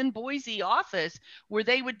lab in Boise office, where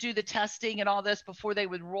they would do the testing and all this before they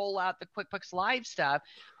would roll out the QuickBooks Live stuff.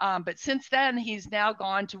 But since then, he's now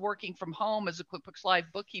gone to working from home as a QuickBooks Live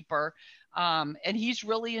bookkeeper. And he's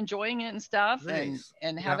really enjoying it and stuff. Nice.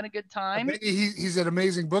 and having a good time. He's an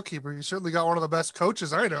amazing bookkeeper. He certainly got one of the best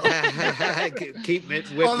coaches I know. Keep it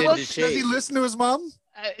whipped into shape. Does he listen to his mom?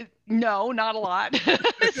 No, not a lot.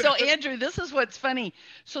 So Andrew, this is what's funny.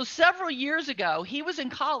 So several years ago, he was in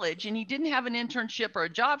college and he didn't have an internship or a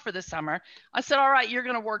job for the summer. I said, all right, you're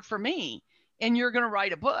going to work for me and you're going to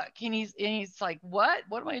write a book. And he's like, what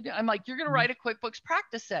am I doing? I'm like, you're going to write a QuickBooks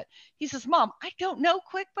practice set. He says, Mom, I don't know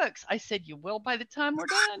QuickBooks. I said, you will by the time we're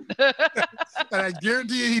done. And I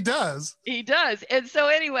guarantee you he does. He does. And so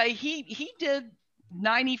anyway, he did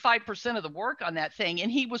 95% of the work on that thing, and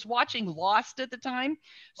he was watching Lost at the time,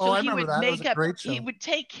 so he would make up, he would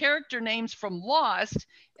take character names from Lost,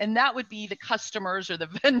 and that would be the customers or the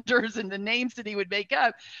vendors and the names that he would make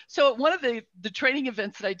up. So at one of the training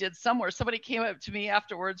events that I did somewhere, somebody came up to me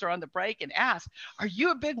afterwards or on the break and asked, are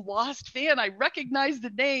you a big Lost fan? I recognize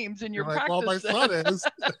the names in your practice. Well, my son is.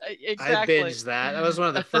 Exactly. I binged that. That was one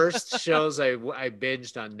of the first shows I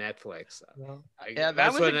binged on Netflix. Yeah,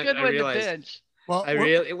 that was a good one to binge. Well,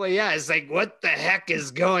 it's like, what the heck is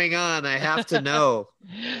going on? I have to know.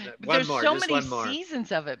 There's so many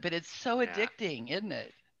seasons of it, but it's so addicting, isn't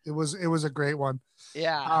it? It was a great one.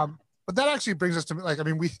 Yeah. But that actually brings us to, like, I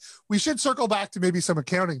mean, we should circle back to maybe some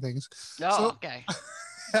accounting things. Okay.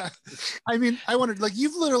 I mean, I wondered, like,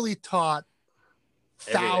 you've literally taught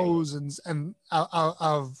thousands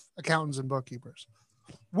of accountants and bookkeepers.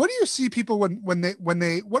 What do you see people when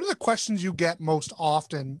they what are the questions you get most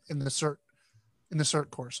often in the cert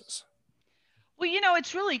courses? Well,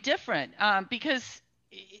 it's really different because,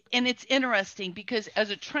 and it's interesting because as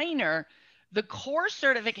a trainer, the core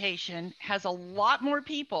certification has a lot more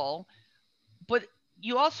people, but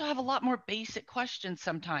you also have a lot more basic questions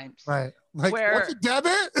sometimes. Right. Like, what's a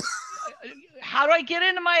debit? how do I get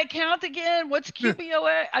into my account again? What's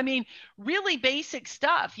QBOA? I mean, really basic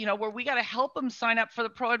stuff, where we got to help them sign up for the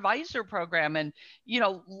Pro Advisor program, and,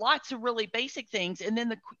 lots of really basic things. And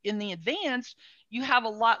then in the advanced, you have a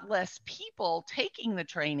lot less people taking the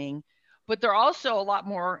training, but they're also a lot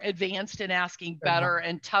more advanced in asking better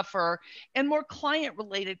and tougher and more client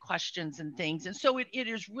related questions and things. And so it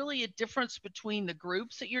is really a difference between the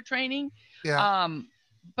groups that you're training. Yeah.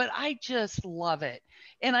 But I just love it.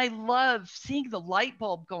 And I love seeing the light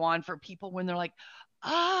bulb go on for people when they're like,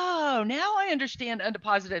 oh, now I understand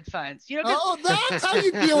undeposited funds. Oh, that's how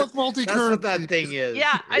you deal with multi-currency. That's what that thing is.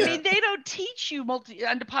 Yeah, I mean, they don't teach you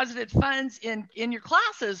undeposited funds in your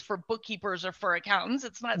classes for bookkeepers or for accountants.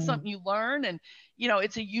 It's not something you learn, and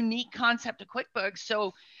it's a unique concept to QuickBooks.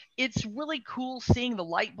 So it's really cool seeing the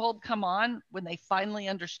light bulb come on when they finally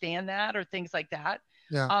understand that, or things like that.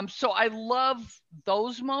 Yeah. So I love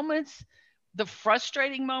those moments. The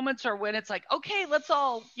frustrating moments are when it's like, okay, let's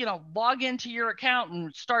all, log into your account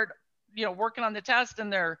and start, working on the test.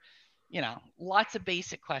 And they're, lots of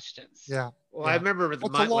basic questions. Yeah. Well, I remember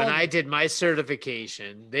when I did my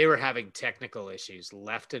certification, they were having technical issues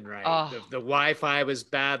left and right. Oh. The Wi-Fi was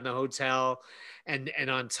bad in the hotel. And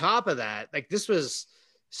on top of that, like, this was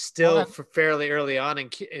still fairly early on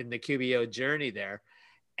in the QBO journey there.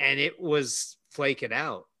 And it was flaking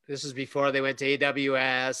out. This was before they went to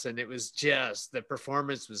AWS, and it was just, the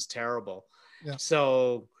performance was terrible. Yeah.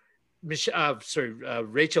 So,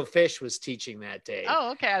 Rachel Fish was teaching that day.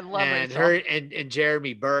 Oh, okay. I love and Rachel. her and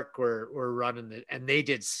Jeremy Burke were running and they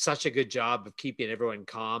did such a good job of keeping everyone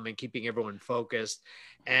calm and keeping everyone focused.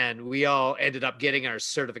 And we all ended up getting our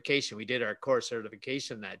certification. We did our core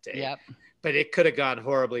certification that day. Yep. But it could have gone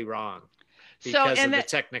horribly wrong because of the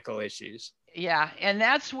technical issues. Yeah. And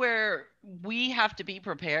that's where we have to be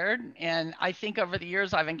prepared. And I think over the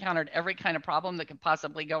years, I've encountered every kind of problem that could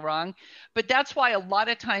possibly go wrong. But that's why a lot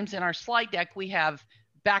of times in our slide deck, we have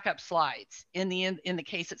backup slides in the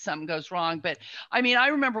case that something goes wrong. But I mean, I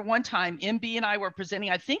remember one time MB and I were presenting,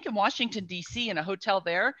 I think in Washington, D.C. in a hotel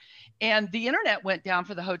there, and the internet went down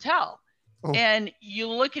for the hotel. Oh. And you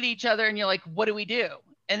look at each other and you're like, what do we do?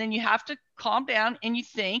 And then you have to calm down and you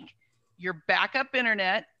think, your backup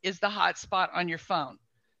internet is the hotspot on your phone.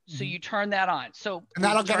 So you turn that on. And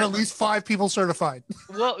that'll get at least 5 people certified.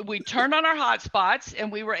 Well, we turned on our hotspots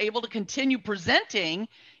and we were able to continue presenting,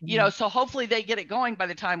 so hopefully they get it going by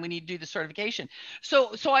the time we need to do the certification.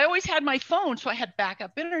 So I always had my phone, so I had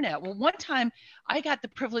backup internet. Well, one time I got the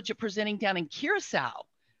privilege of presenting down in Curacao,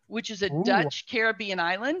 which is a Dutch Caribbean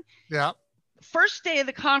island. Yeah. First day of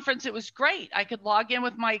the conference, it was great. I could log in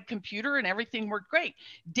with my computer and everything worked great.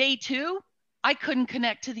 Day 2, I couldn't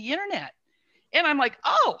connect to the internet. And I'm like,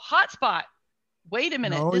 oh, hotspot. Wait a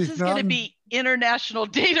minute. No, this is going to be international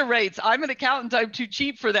data rates. I'm an accountant. I'm too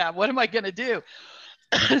cheap for that. What am I going to do?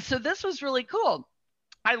 So this was really cool.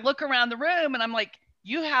 I look around the room and I'm like,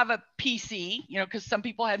 you have a PC, because some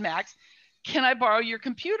people had Macs. Can I borrow your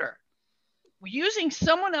computer? Using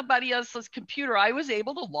somebody else's computer, I was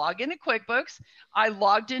able to log into QuickBooks. I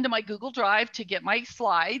logged into my Google Drive to get my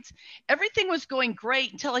slides. Everything was going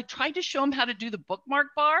great until I tried to show them how to do the bookmark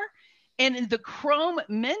bar. And in the Chrome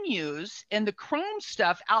menus and the Chrome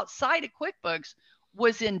stuff outside of QuickBooks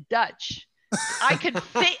was in Dutch. I could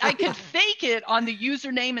fake it on the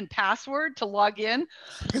username and password to log in.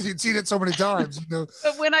 Because you'd seen it so many times. But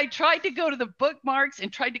when I tried to go to the bookmarks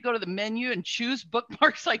and tried to go to the menu and choose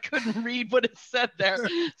bookmarks, I couldn't read what it said there.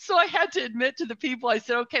 So I had to admit to the people, I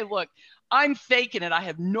said, okay, look, I'm faking it. I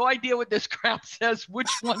have no idea what this crap says.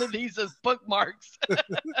 Which one of these is bookmarks?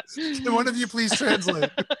 Can one of you please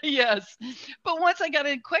translate? Yes. But once I got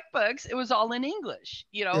in QuickBooks, it was all in English,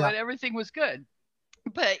 and everything was good.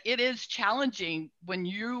 But it is challenging when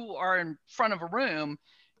you are in front of a room.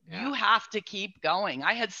 Yeah. You have to keep going.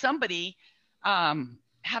 I had somebody have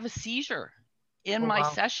a seizure in my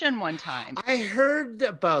session one time. I heard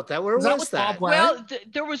about that. Where was that? Well,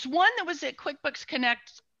 there was one that was at QuickBooks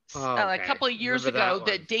Connect a couple of years ago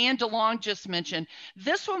that Dan DeLong just mentioned.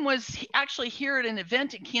 This one was actually here at an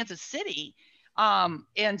event in Kansas City.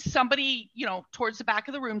 And somebody, towards the back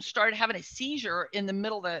of the room started having a seizure in the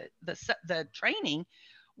middle of the training.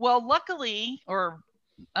 Well, luckily or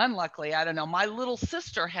unluckily, I don't know, my little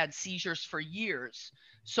sister had seizures for years.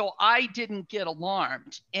 So I didn't get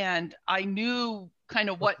alarmed and I knew kind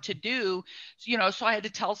of what to do, so I had to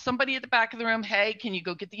tell somebody at the back of the room, hey, can you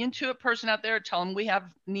go get the Intuit person out there? Tell them we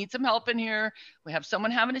need some help in here. We have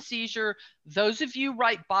someone having a seizure. Those of you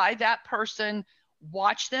right by that person,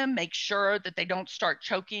 watch them, make sure that they don't start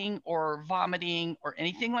choking or vomiting or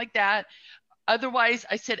anything like that. Otherwise,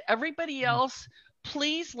 I said, everybody else,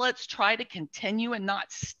 please let's try to continue and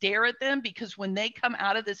not stare at them, because when they come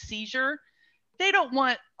out of the seizure, they don't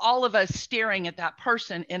want all of us staring at that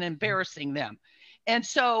person and embarrassing them. And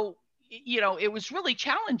so, it was really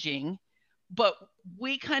challenging, but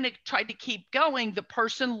we kind of tried to keep going. The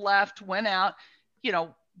person left, went out,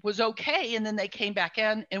 was okay. And then they came back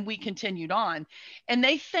in and we continued on. And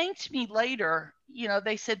they thanked me later.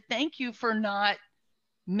 They said, thank you for not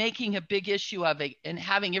making a big issue of it and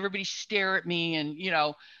having everybody stare at me and,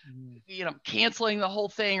 canceling the whole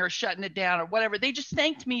thing or shutting it down or whatever. They just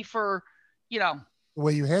thanked me for, the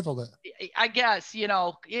way you handled it, I guess,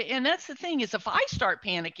 and that's the thing is if I start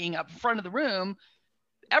panicking up front of the room,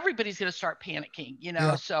 everybody's going to start panicking,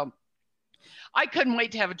 Yeah. So I couldn't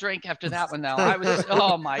wait to have a drink after that one, though. I was,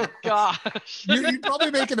 oh my gosh. You'd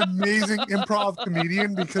probably make an amazing improv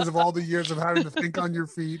comedian because of all the years of having to think on your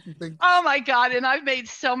feet and think. Oh my God. And I've made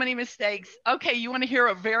so many mistakes. Okay. You want to hear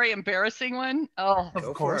a very embarrassing one? Oh,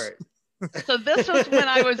 Of course. So this was when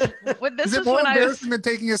I was, Is it more embarrassing than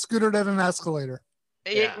taking a scooter down an escalator?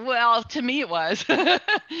 Well, to me it was.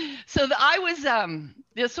 So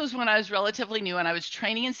this was when I was relatively new and I was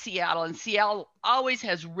training in Seattle, and Seattle always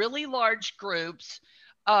has really large groups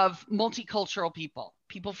of multicultural people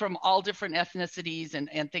from all different ethnicities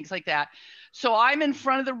and things like that. So I'm in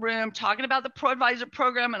front of the room talking about the ProAdvisor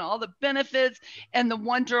program and all the benefits and the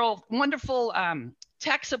wonderful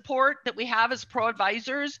tech support that we have as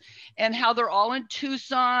ProAdvisors and how they're all in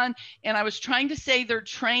Tucson. And I was trying to say they're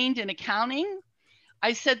trained in accounting.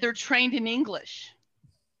 I said they're trained in English.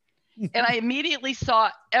 And I immediately saw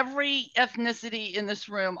every ethnicity in this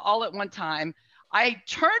room all at one time. I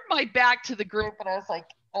turned my back to the group and I was like,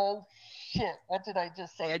 oh shit, what did I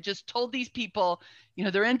just say? I just told these people,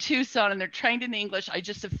 they're in Tucson and they're trained in English. I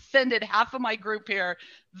just offended half of my group here.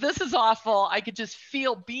 This is awful. I could just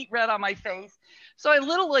feel beet red on my face. So I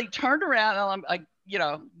literally turned around and I'm like,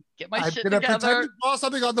 get my shit together. Pretend to draw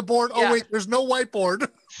something on the board. Yeah. Oh wait, there's no whiteboard.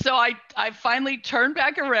 So I finally turned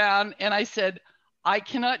back around and I said, I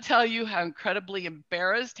cannot tell you how incredibly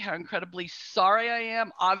embarrassed, how incredibly sorry I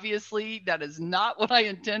am. Obviously, that is not what I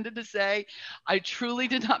intended to say. I truly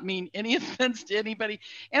did not mean any offense to anybody.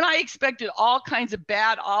 And I expected all kinds of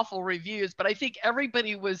bad, awful reviews, but I think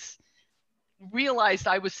everybody realized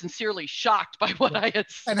I was sincerely shocked by what I had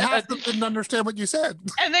said. And half of them didn't understand what you said.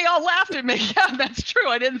 And they all laughed at me. Yeah, that's true.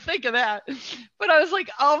 I didn't think of that. But I was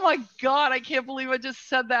like, oh my God, I can't believe I just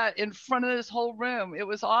said that in front of this whole room. It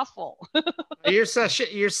was awful. Your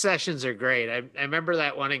sessions are great. I remember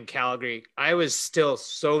that one in Calgary. I was still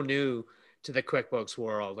so new to the QuickBooks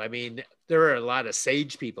world. I mean, there were a lot of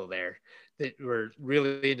Sage people there that were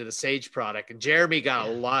really into the Sage product. And Jeremy got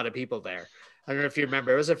a lot of people there. I don't know if you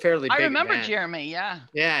remember. It was a fairly big event. I remember Jeremy, yeah.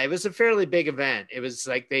 Yeah, it was a fairly big event. It was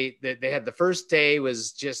like they had the first day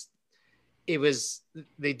was just,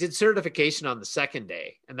 they did certification on the second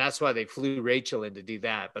day. And that's why they flew Rachel in to do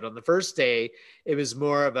that. But on the first day, it was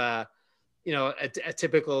more of a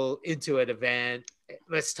typical Intuit event.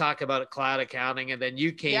 Let's talk about cloud accounting. And then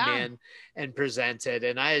you came in and presented.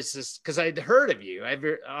 And I was just, because I'd heard of you.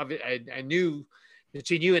 I knew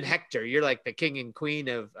between you and Hector, you're like the king and queen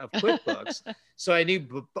of QuickBooks. So I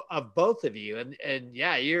knew of both of you, and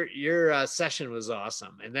yeah, your session was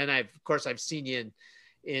awesome. And then I've seen you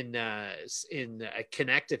in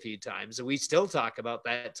Connect a few times, and we still talk about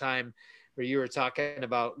that time where you were talking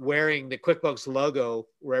about wearing the QuickBooks logo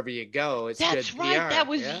wherever you go. It's That's good right. PR. That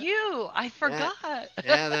was you. I forgot.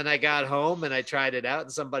 Yeah. Then I got home and I tried it out,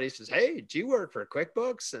 and somebody says, "Hey, do you work for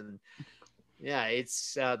QuickBooks?" And yeah,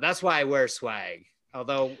 it's that's why I wear swag.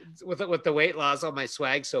 Although with the weight loss, all my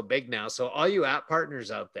swag's so big now. So all you app partners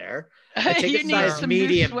out there, I take a size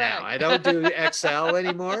medium now. I don't do XL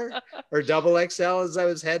anymore or double XL as I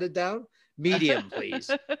was headed down. Medium, please.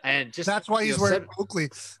 And just that's why he's wearing Oakley.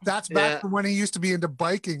 That's back from when he used to be into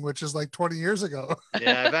biking, which is like 20 years ago.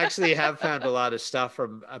 Yeah, I've actually found a lot of stuff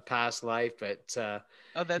from a past life, but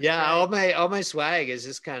that's great. all my swag is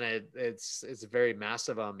just kind of it's very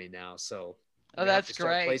massive on me now. So that's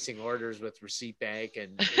great. Placing orders with Receipt Bank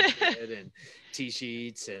and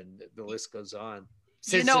T-sheets, and the list goes on.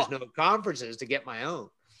 Since there's no conferences to get my own.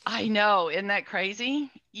 I know, isn't that crazy?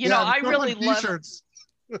 I really love.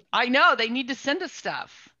 I know they need to send us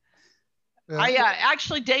stuff. Yeah.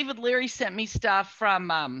 Actually, David Leary sent me stuff from.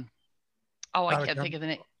 I can't think of the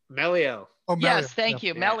name. Melio. Oh, Melio. Yes, thank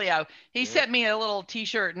you, Melio. He sent me a little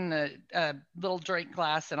T-shirt and a little drink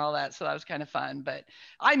glass and all that, so that was kind of fun. But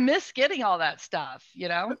I miss getting all that stuff,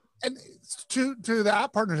 And to the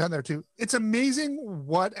app partners out there too, it's amazing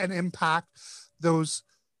what an impact those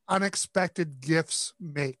unexpected gifts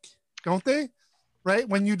make, don't they? Right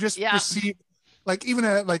when you just receive like even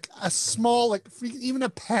a small, like even a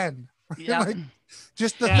pen. Yeah. Like,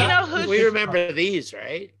 just the Yeah, You know who's- we remember these,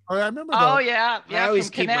 right? Oh, I remember Oh those. yeah, I yeah. always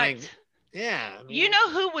From keep Connect. mine. Yeah. I mean, You know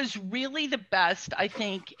who was really the best, I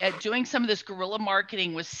think, at doing some of this guerrilla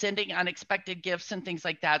marketing, was sending unexpected gifts and things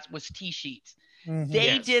like that, was T-Sheets. Mhm. They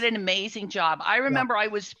Yes. did an amazing job. I remember I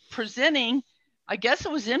was presenting, I guess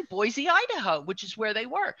it was in Boise, Idaho, which is where they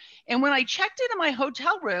were. And when I checked into my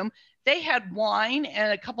hotel room, they had wine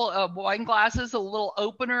and a couple of wine glasses, a little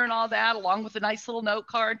opener and all that, along with a nice little note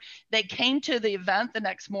card. They came to the event the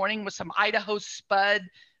next morning with some Idaho Spud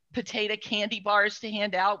potato candy bars to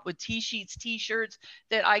hand out, with T-Sheets T-shirts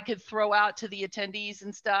that I could throw out to the attendees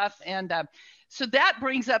and stuff. And so that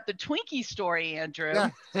brings up the Twinkie story, Andrew. Yeah.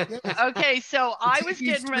 Yes. Okay, so I was Twinkies,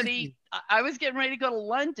 getting ready. Twinkies. I was getting ready to go to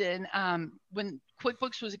London when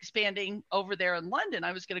QuickBooks was expanding over there in London.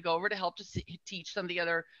 I was going to go over to help to teach some of the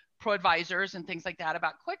other pro advisors and things like that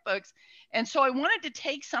about QuickBooks. And so I wanted to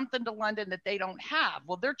take something to London that they don't have.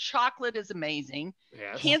 Well, their chocolate is amazing.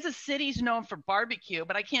 Yes. Kansas City's known for barbecue,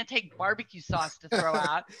 but I can't take barbecue sauce to throw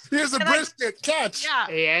out. Here's a And brisket. Catch. Yeah.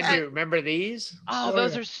 Hey, Andrew, remember these? Oh, Oh,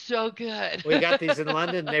 those yeah. are so good. We got these in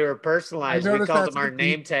London. They were personalized. I We noticed called that's them our the-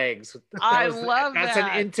 name tags. I That was- love That's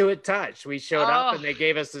that. an Intuit touch. We showed up Oh. and they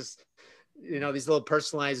gave us this, these little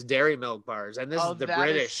personalized dairy milk bars. And this Oh, is the that is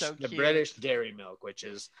British, so the cute. British dairy milk, which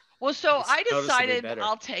is Well, so It's I noticeably decided better.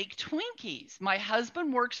 I'll take Twinkies. My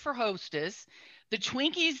husband works for Hostess. The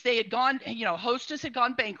Twinkies, they had gone, Hostess had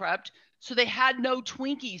gone bankrupt, so they had no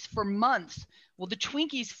Twinkies for months. Well, the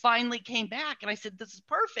Twinkies finally came back, and I said, this is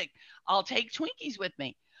perfect. I'll take Twinkies with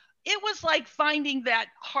me. It was like finding that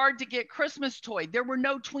hard to get Christmas toy. There were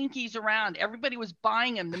no Twinkies around. Everybody was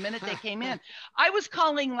buying them the minute they came in. I was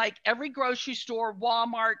calling like every grocery store,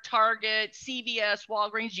 Walmart, Target, CVS,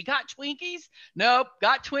 Walgreens. You got Twinkies? Nope.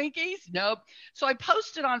 Got Twinkies? Nope. So I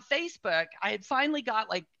posted on Facebook. I had finally got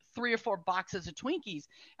like 3 or 4 boxes of Twinkies.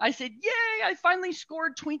 I said, yay, I finally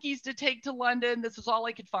scored Twinkies to take to London. This is all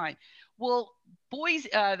I could find. Well,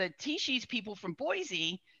 the T-Sheets people from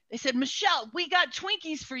Boise, they said, Michelle, we got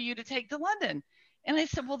Twinkies for you to take to London. And I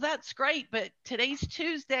said, well, that's great, but today's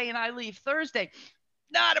Tuesday and I leave Thursday.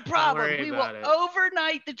 Not a problem. worry We will about it.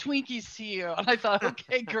 overnight the Twinkies to you. And I thought,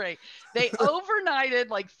 okay, great. They overnighted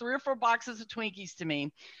like 3 or 4 boxes of Twinkies to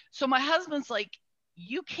me. So my husband's like,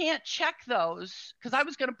 you can't check those, because I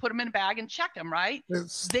was going to put them in a bag and check them, right?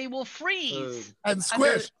 It's- They will freeze. food. and Under-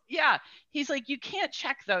 squish. yeah. He's like, you can't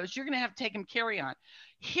check those. You're going to have to take them carry on.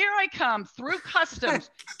 Here I come through customs,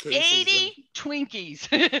 Cases 80 Twinkies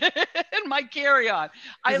in my carry on.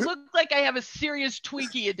 I look like I have a serious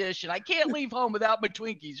Twinkie edition. I can't leave home without my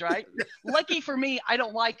Twinkies, right? Lucky for me, I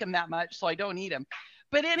don't like them that much, so I don't eat them.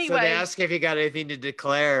 But So they anyway, ask if you got anything to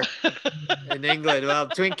declare in England. Well,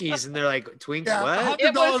 Twinkies, and they're like, Twinkies, Yeah, what?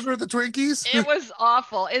 $100 worth of Twinkies. it was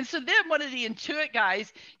awful. And so then one of the Intuit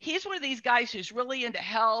guys, he's one of these guys who's really into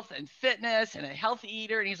health and fitness and a healthy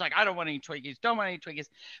eater. And he's like, I don't want any Twinkies. Don't want any Twinkies.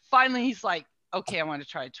 Finally, he's like, okay, I want to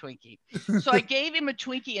try a Twinkie. So I gave him a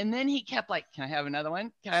Twinkie, and then he kept like, can I have another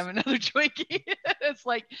one? Can I have another Twinkie? It's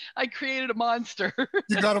like I created a monster.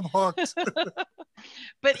 You got them hooked.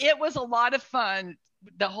 But it was a lot of fun,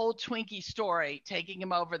 the whole Twinkie story, taking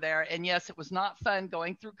him over there. And yes, it was not fun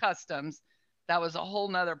going through customs. That was a whole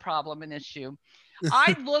nother problem and issue.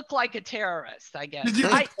 I look like a terrorist, I guess. Did you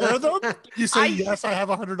I, declare them? Did you say, I- yes, I have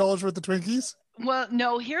 $100 worth of Twinkies? well,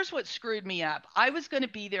 no, here's what screwed me up. I was going to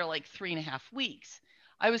be there like 3.5 weeks.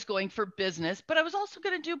 I was going for business, but I was also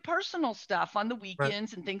going to do personal stuff on the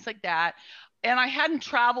weekends and things like that. And I hadn't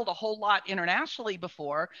traveled a whole lot internationally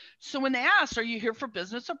before. So when they asked, are you here for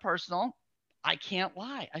business or personal? I can't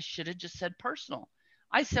lie. I should have just said personal.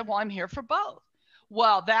 I said, well, I'm here for both.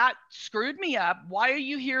 Well, that screwed me up. Why are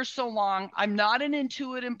you here so long? I'm not an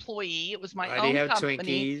Intuit employee. It was my Why do own you have company.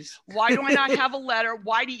 Twinkies? Why do I not have a letter?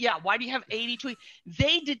 Why do you have 80 Twinkies?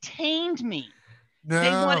 They detained me.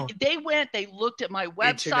 No. They looked at my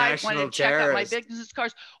website, wanted to International check out my terrorist. business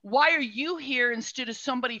cards. Why are you here instead of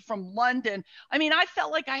somebody from London? I mean, I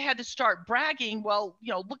felt like I had to start bragging. Well,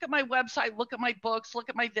 look at my website, look at my books, look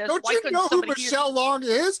at my this. Don't Why you couldn't know who somebody Michelle Long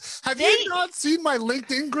is? Have They- you not seen my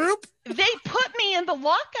LinkedIn group? They put me in the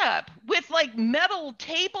lockup with like metal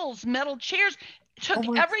tables, metal chairs, took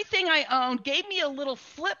Oh my- everything I owned, gave me a little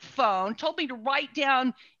flip phone, told me to write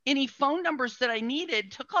down any phone numbers that I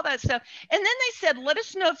needed, took all that stuff. And then they said, let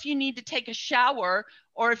us know if you need to take a shower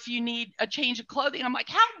or if you need a change of clothing. I'm like,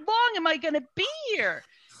 how long am I going to be here?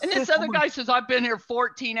 And this other guy says, I've been here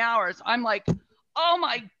 14 hours. I'm like, oh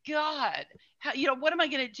my God, what am I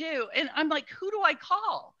going to do? And I'm like, who do I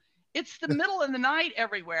call? It's the middle of the night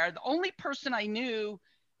everywhere. The only person I knew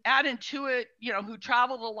at Intuit, who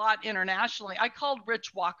traveled a lot internationally, I called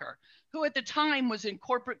Rich Walker, who at the time was in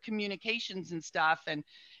corporate communications and stuff. And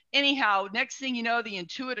anyhow, next thing you know, the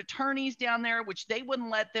Intuit attorneys down there, which they wouldn't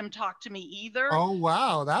let them talk to me either. Oh,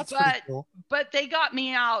 wow. That's pretty cool. But they got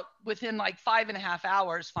me out within like 5.5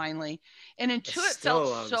 hours finally. And Intuit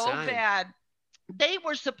felt so bad. They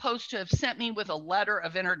were supposed to have sent me with a letter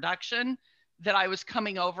of introduction that I was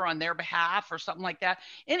coming over on their behalf or something like that.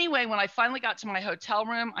 Anyway, when I finally got to my hotel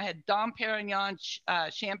room, I had Dom Perignon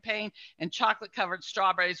champagne and chocolate covered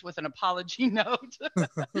strawberries with an apology note. But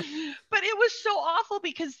it was so awful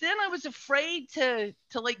because then I was afraid to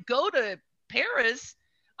like go to Paris.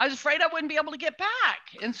 I was afraid I wouldn't be able to get back.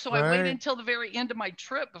 And so I waited until the very end of my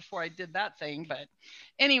trip before I did that thing. But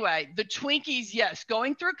anyway, the Twinkies, yes,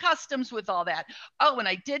 going through customs with all that. Oh, and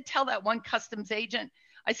I did tell that one customs agent,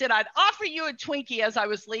 I said, I'd offer you a Twinkie as I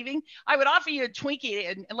was leaving. I would offer you a Twinkie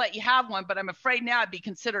and let you have one, but I'm afraid now it'd be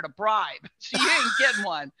considered a bribe. So you ain't getting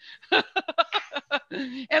one.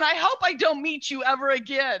 And I hope I don't meet you ever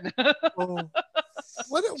again. Oh.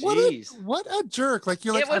 What a jerk. Like,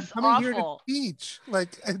 you're like, I'm coming here to teach.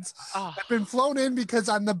 Like, I've been flown in because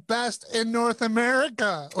I'm the best in North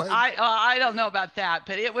America. Like, I don't know about that,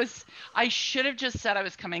 but I should have just said I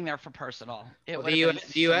was coming there for personal. The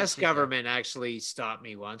U.S. government actually stopped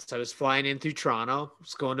me once. I was flying in through Toronto. I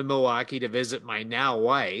was going to Milwaukee to visit my now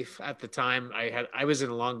wife. At the time, I was in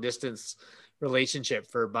a long distance relationship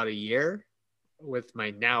for about a year with my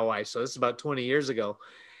now wife. So this is about 20 years ago.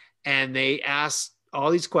 And they asked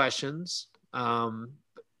all these questions.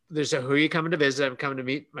 They said, who are you coming to visit? I'm coming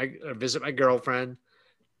to visit my girlfriend.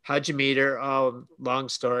 How'd you meet her? Oh, long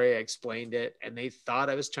story. I explained it. And they thought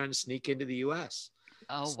I was trying to sneak into the US.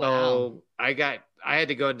 Oh, so wow. I had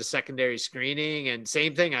to go into secondary screening, and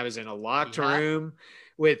same thing. I was in a locked room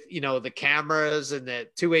with, the cameras and the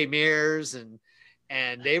two-way mirrors,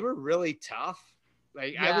 and they were really tough.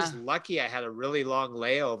 Like, I was lucky I had a really long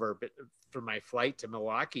layover for my flight to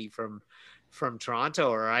Milwaukee from Toronto,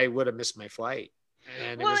 or I would have missed my flight.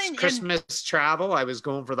 And it was Christmas travel. I was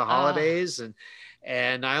going for the holidays,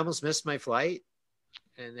 and I almost missed my flight.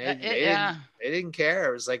 And they didn't care.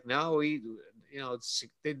 It was like, no,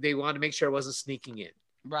 they wanted to make sure I wasn't sneaking in.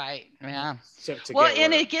 Right. Yeah.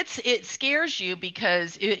 And it scares you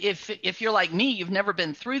because if you're like me, you've never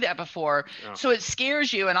been through that before. Oh. So it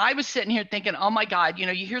scares you. And I was sitting here thinking, oh my God, you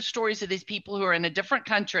hear stories of these people who are in a different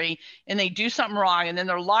country and they do something wrong and then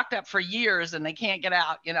they're locked up for years and they can't get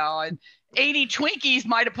out, and 80 Twinkies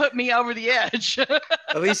might have put me over the edge.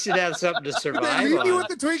 At least you'd have something to survive. They leave you with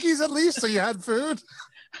the Twinkies at least so you had food.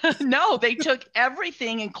 No, they took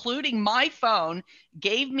everything, including my phone,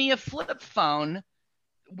 gave me a flip phone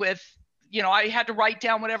with, I had to write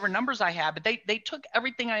down whatever numbers I had, but they took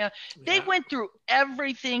everything they went through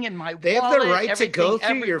everything in my They wallet, have the right to go through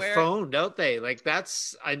everywhere. your phone, don't they? Like,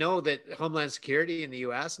 I know that Homeland Security in the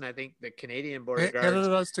US, and I think the Canadian Border Guards. Canada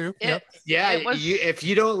does too. If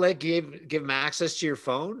you don't give them access to your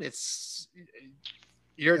phone,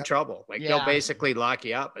 you're in trouble. Like, they'll basically lock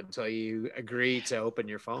you up until you agree to open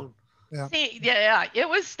your phone. Yeah. It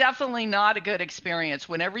was definitely not a good experience.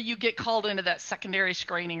 Whenever you get called into that secondary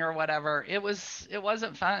screening or whatever, it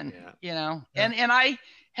wasn't fun, And I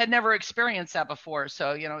had never experienced that before.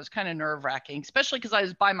 So, it was kind of nerve wracking, especially because I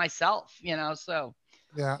was by myself, so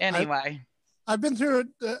anyway. I've been through it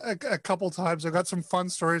a couple times. I've got some fun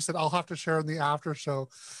stories that I'll have to share in the after show.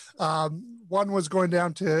 One was going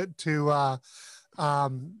down to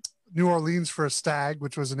New Orleans for a stag,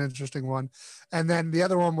 which was an interesting one. And then the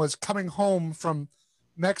other one was coming home from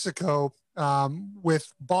Mexico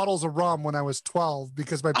with bottles of rum when I was 12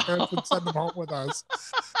 because my parents would send them home with us.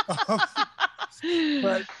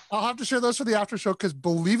 But I'll have to share those for the after show because,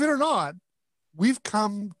 believe it or not, we've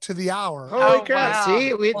come to the hour. Holy crap. Wow.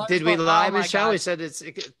 See, did we lie, Michelle? We said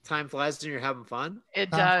time flies and you're having fun. It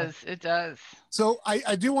does. It does. So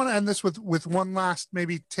I do want to end this with one last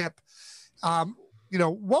maybe tip.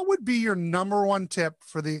 What would be your number one tip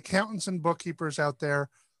for the accountants and bookkeepers out there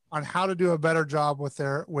on how to do a better job with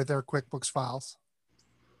their QuickBooks files?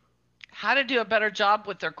 How to do a better job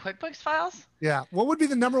with their QuickBooks files? Yeah. What would be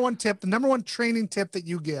the number one tip, the number one training tip that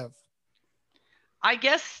you give? I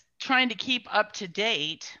guess trying to keep up to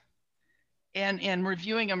date and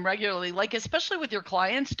reviewing them regularly, like especially with your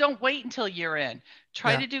clients. Don't wait until year end.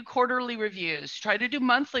 Try to do quarterly reviews, try to do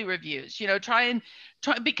monthly reviews, try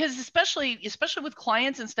because especially with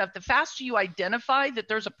clients and stuff, the faster you identify that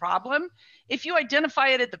there's a problem, if you identify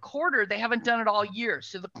it at the quarter, they haven't done it all year.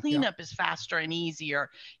 So the cleanup is faster and easier,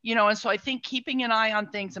 and so I think keeping an eye on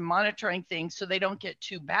things and monitoring things so they don't get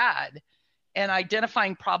too bad and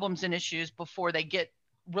identifying problems and issues before they get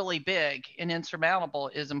really big and insurmountable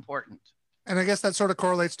is important. And I guess that sort of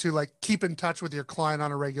correlates to like keep in touch with your client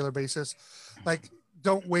on a regular basis. Like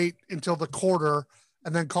don't wait until the quarter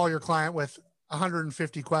and then call your client with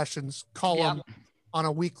 150 questions. Call them on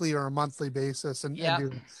a weekly or a monthly basis and do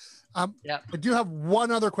that. I do have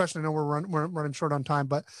one other question. I know we're running short on time,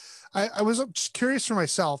 but I was just curious for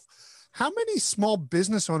myself. How many small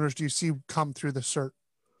business owners do you see come through the CERT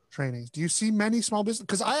trainings? Do you see many small business?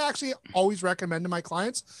 Because I actually always recommend to my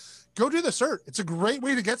clients, go do the CERT. It's a great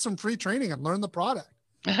way to get some free training and learn the product.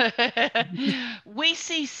 We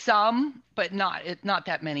see some, but not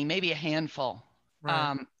that many, maybe a handful.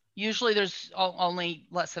 Right. Usually there's only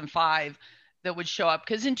less than 5 that would show up,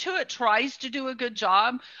 because Intuit tries to do a good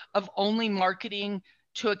job of only marketing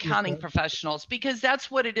to accounting professionals, because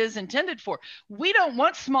that's what it is intended for. We don't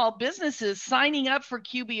want small businesses signing up for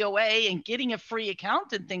QBOA and getting a free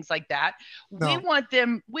account and things like that. No.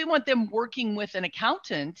 We want them working with an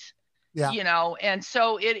accountant, and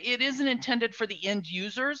so it isn't intended for the end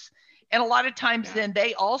users. And a lot of times then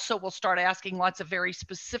they also will start asking lots of very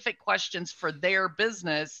specific questions for their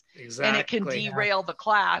business. Exactly. And it can derail the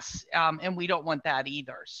class. And we don't want that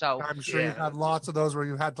either. So I'm sure you've had lots of those where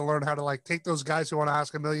you had to learn how to like take those guys who want to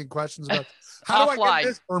ask a million questions about how do I get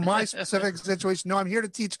this for my specific situation? No, I'm here to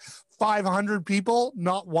teach 500 people,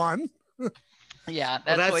 not one. Yeah,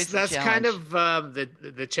 that's kind of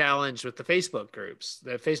the challenge with the Facebook groups.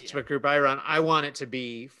 The Facebook group I run, I want it to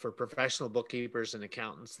be for professional bookkeepers and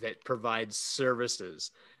accountants that provide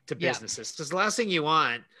services to businesses. Because the last thing you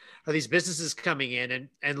want are these businesses coming in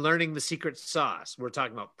and learning the secret sauce. We're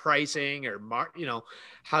talking about pricing or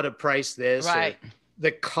how to price this. Right. Or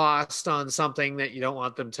the cost on something that you don't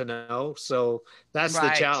want them to know. So that's the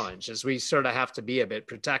challenge, is we sort of have to be a bit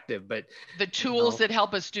protective, but the tools that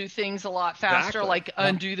help us do things a lot faster, like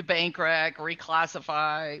undo the bank rec,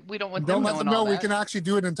 reclassify. We don't want them let them know we can actually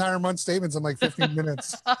do an entire month statements in like 15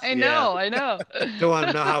 minutes. I know. Don't want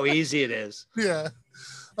to know how easy it is. Yeah.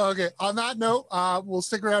 Okay. On that note, we'll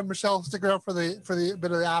stick around. Michelle, stick around for the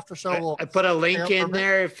bit of the after show. I put a link in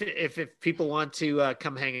there if people want to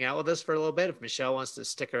come hang out with us for a little bit. If Michelle wants to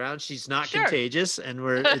stick around, she's not contagious, and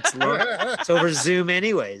it's over Zoom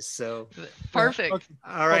anyways. So perfect. Okay.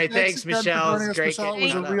 All right. Thanks, Michelle. It's great. Michelle. It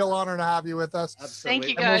was a real honor to have you with us. Absolutely. Thank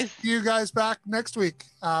you, guys. We'll see you guys back next week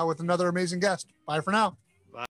with another amazing guest. Bye for now.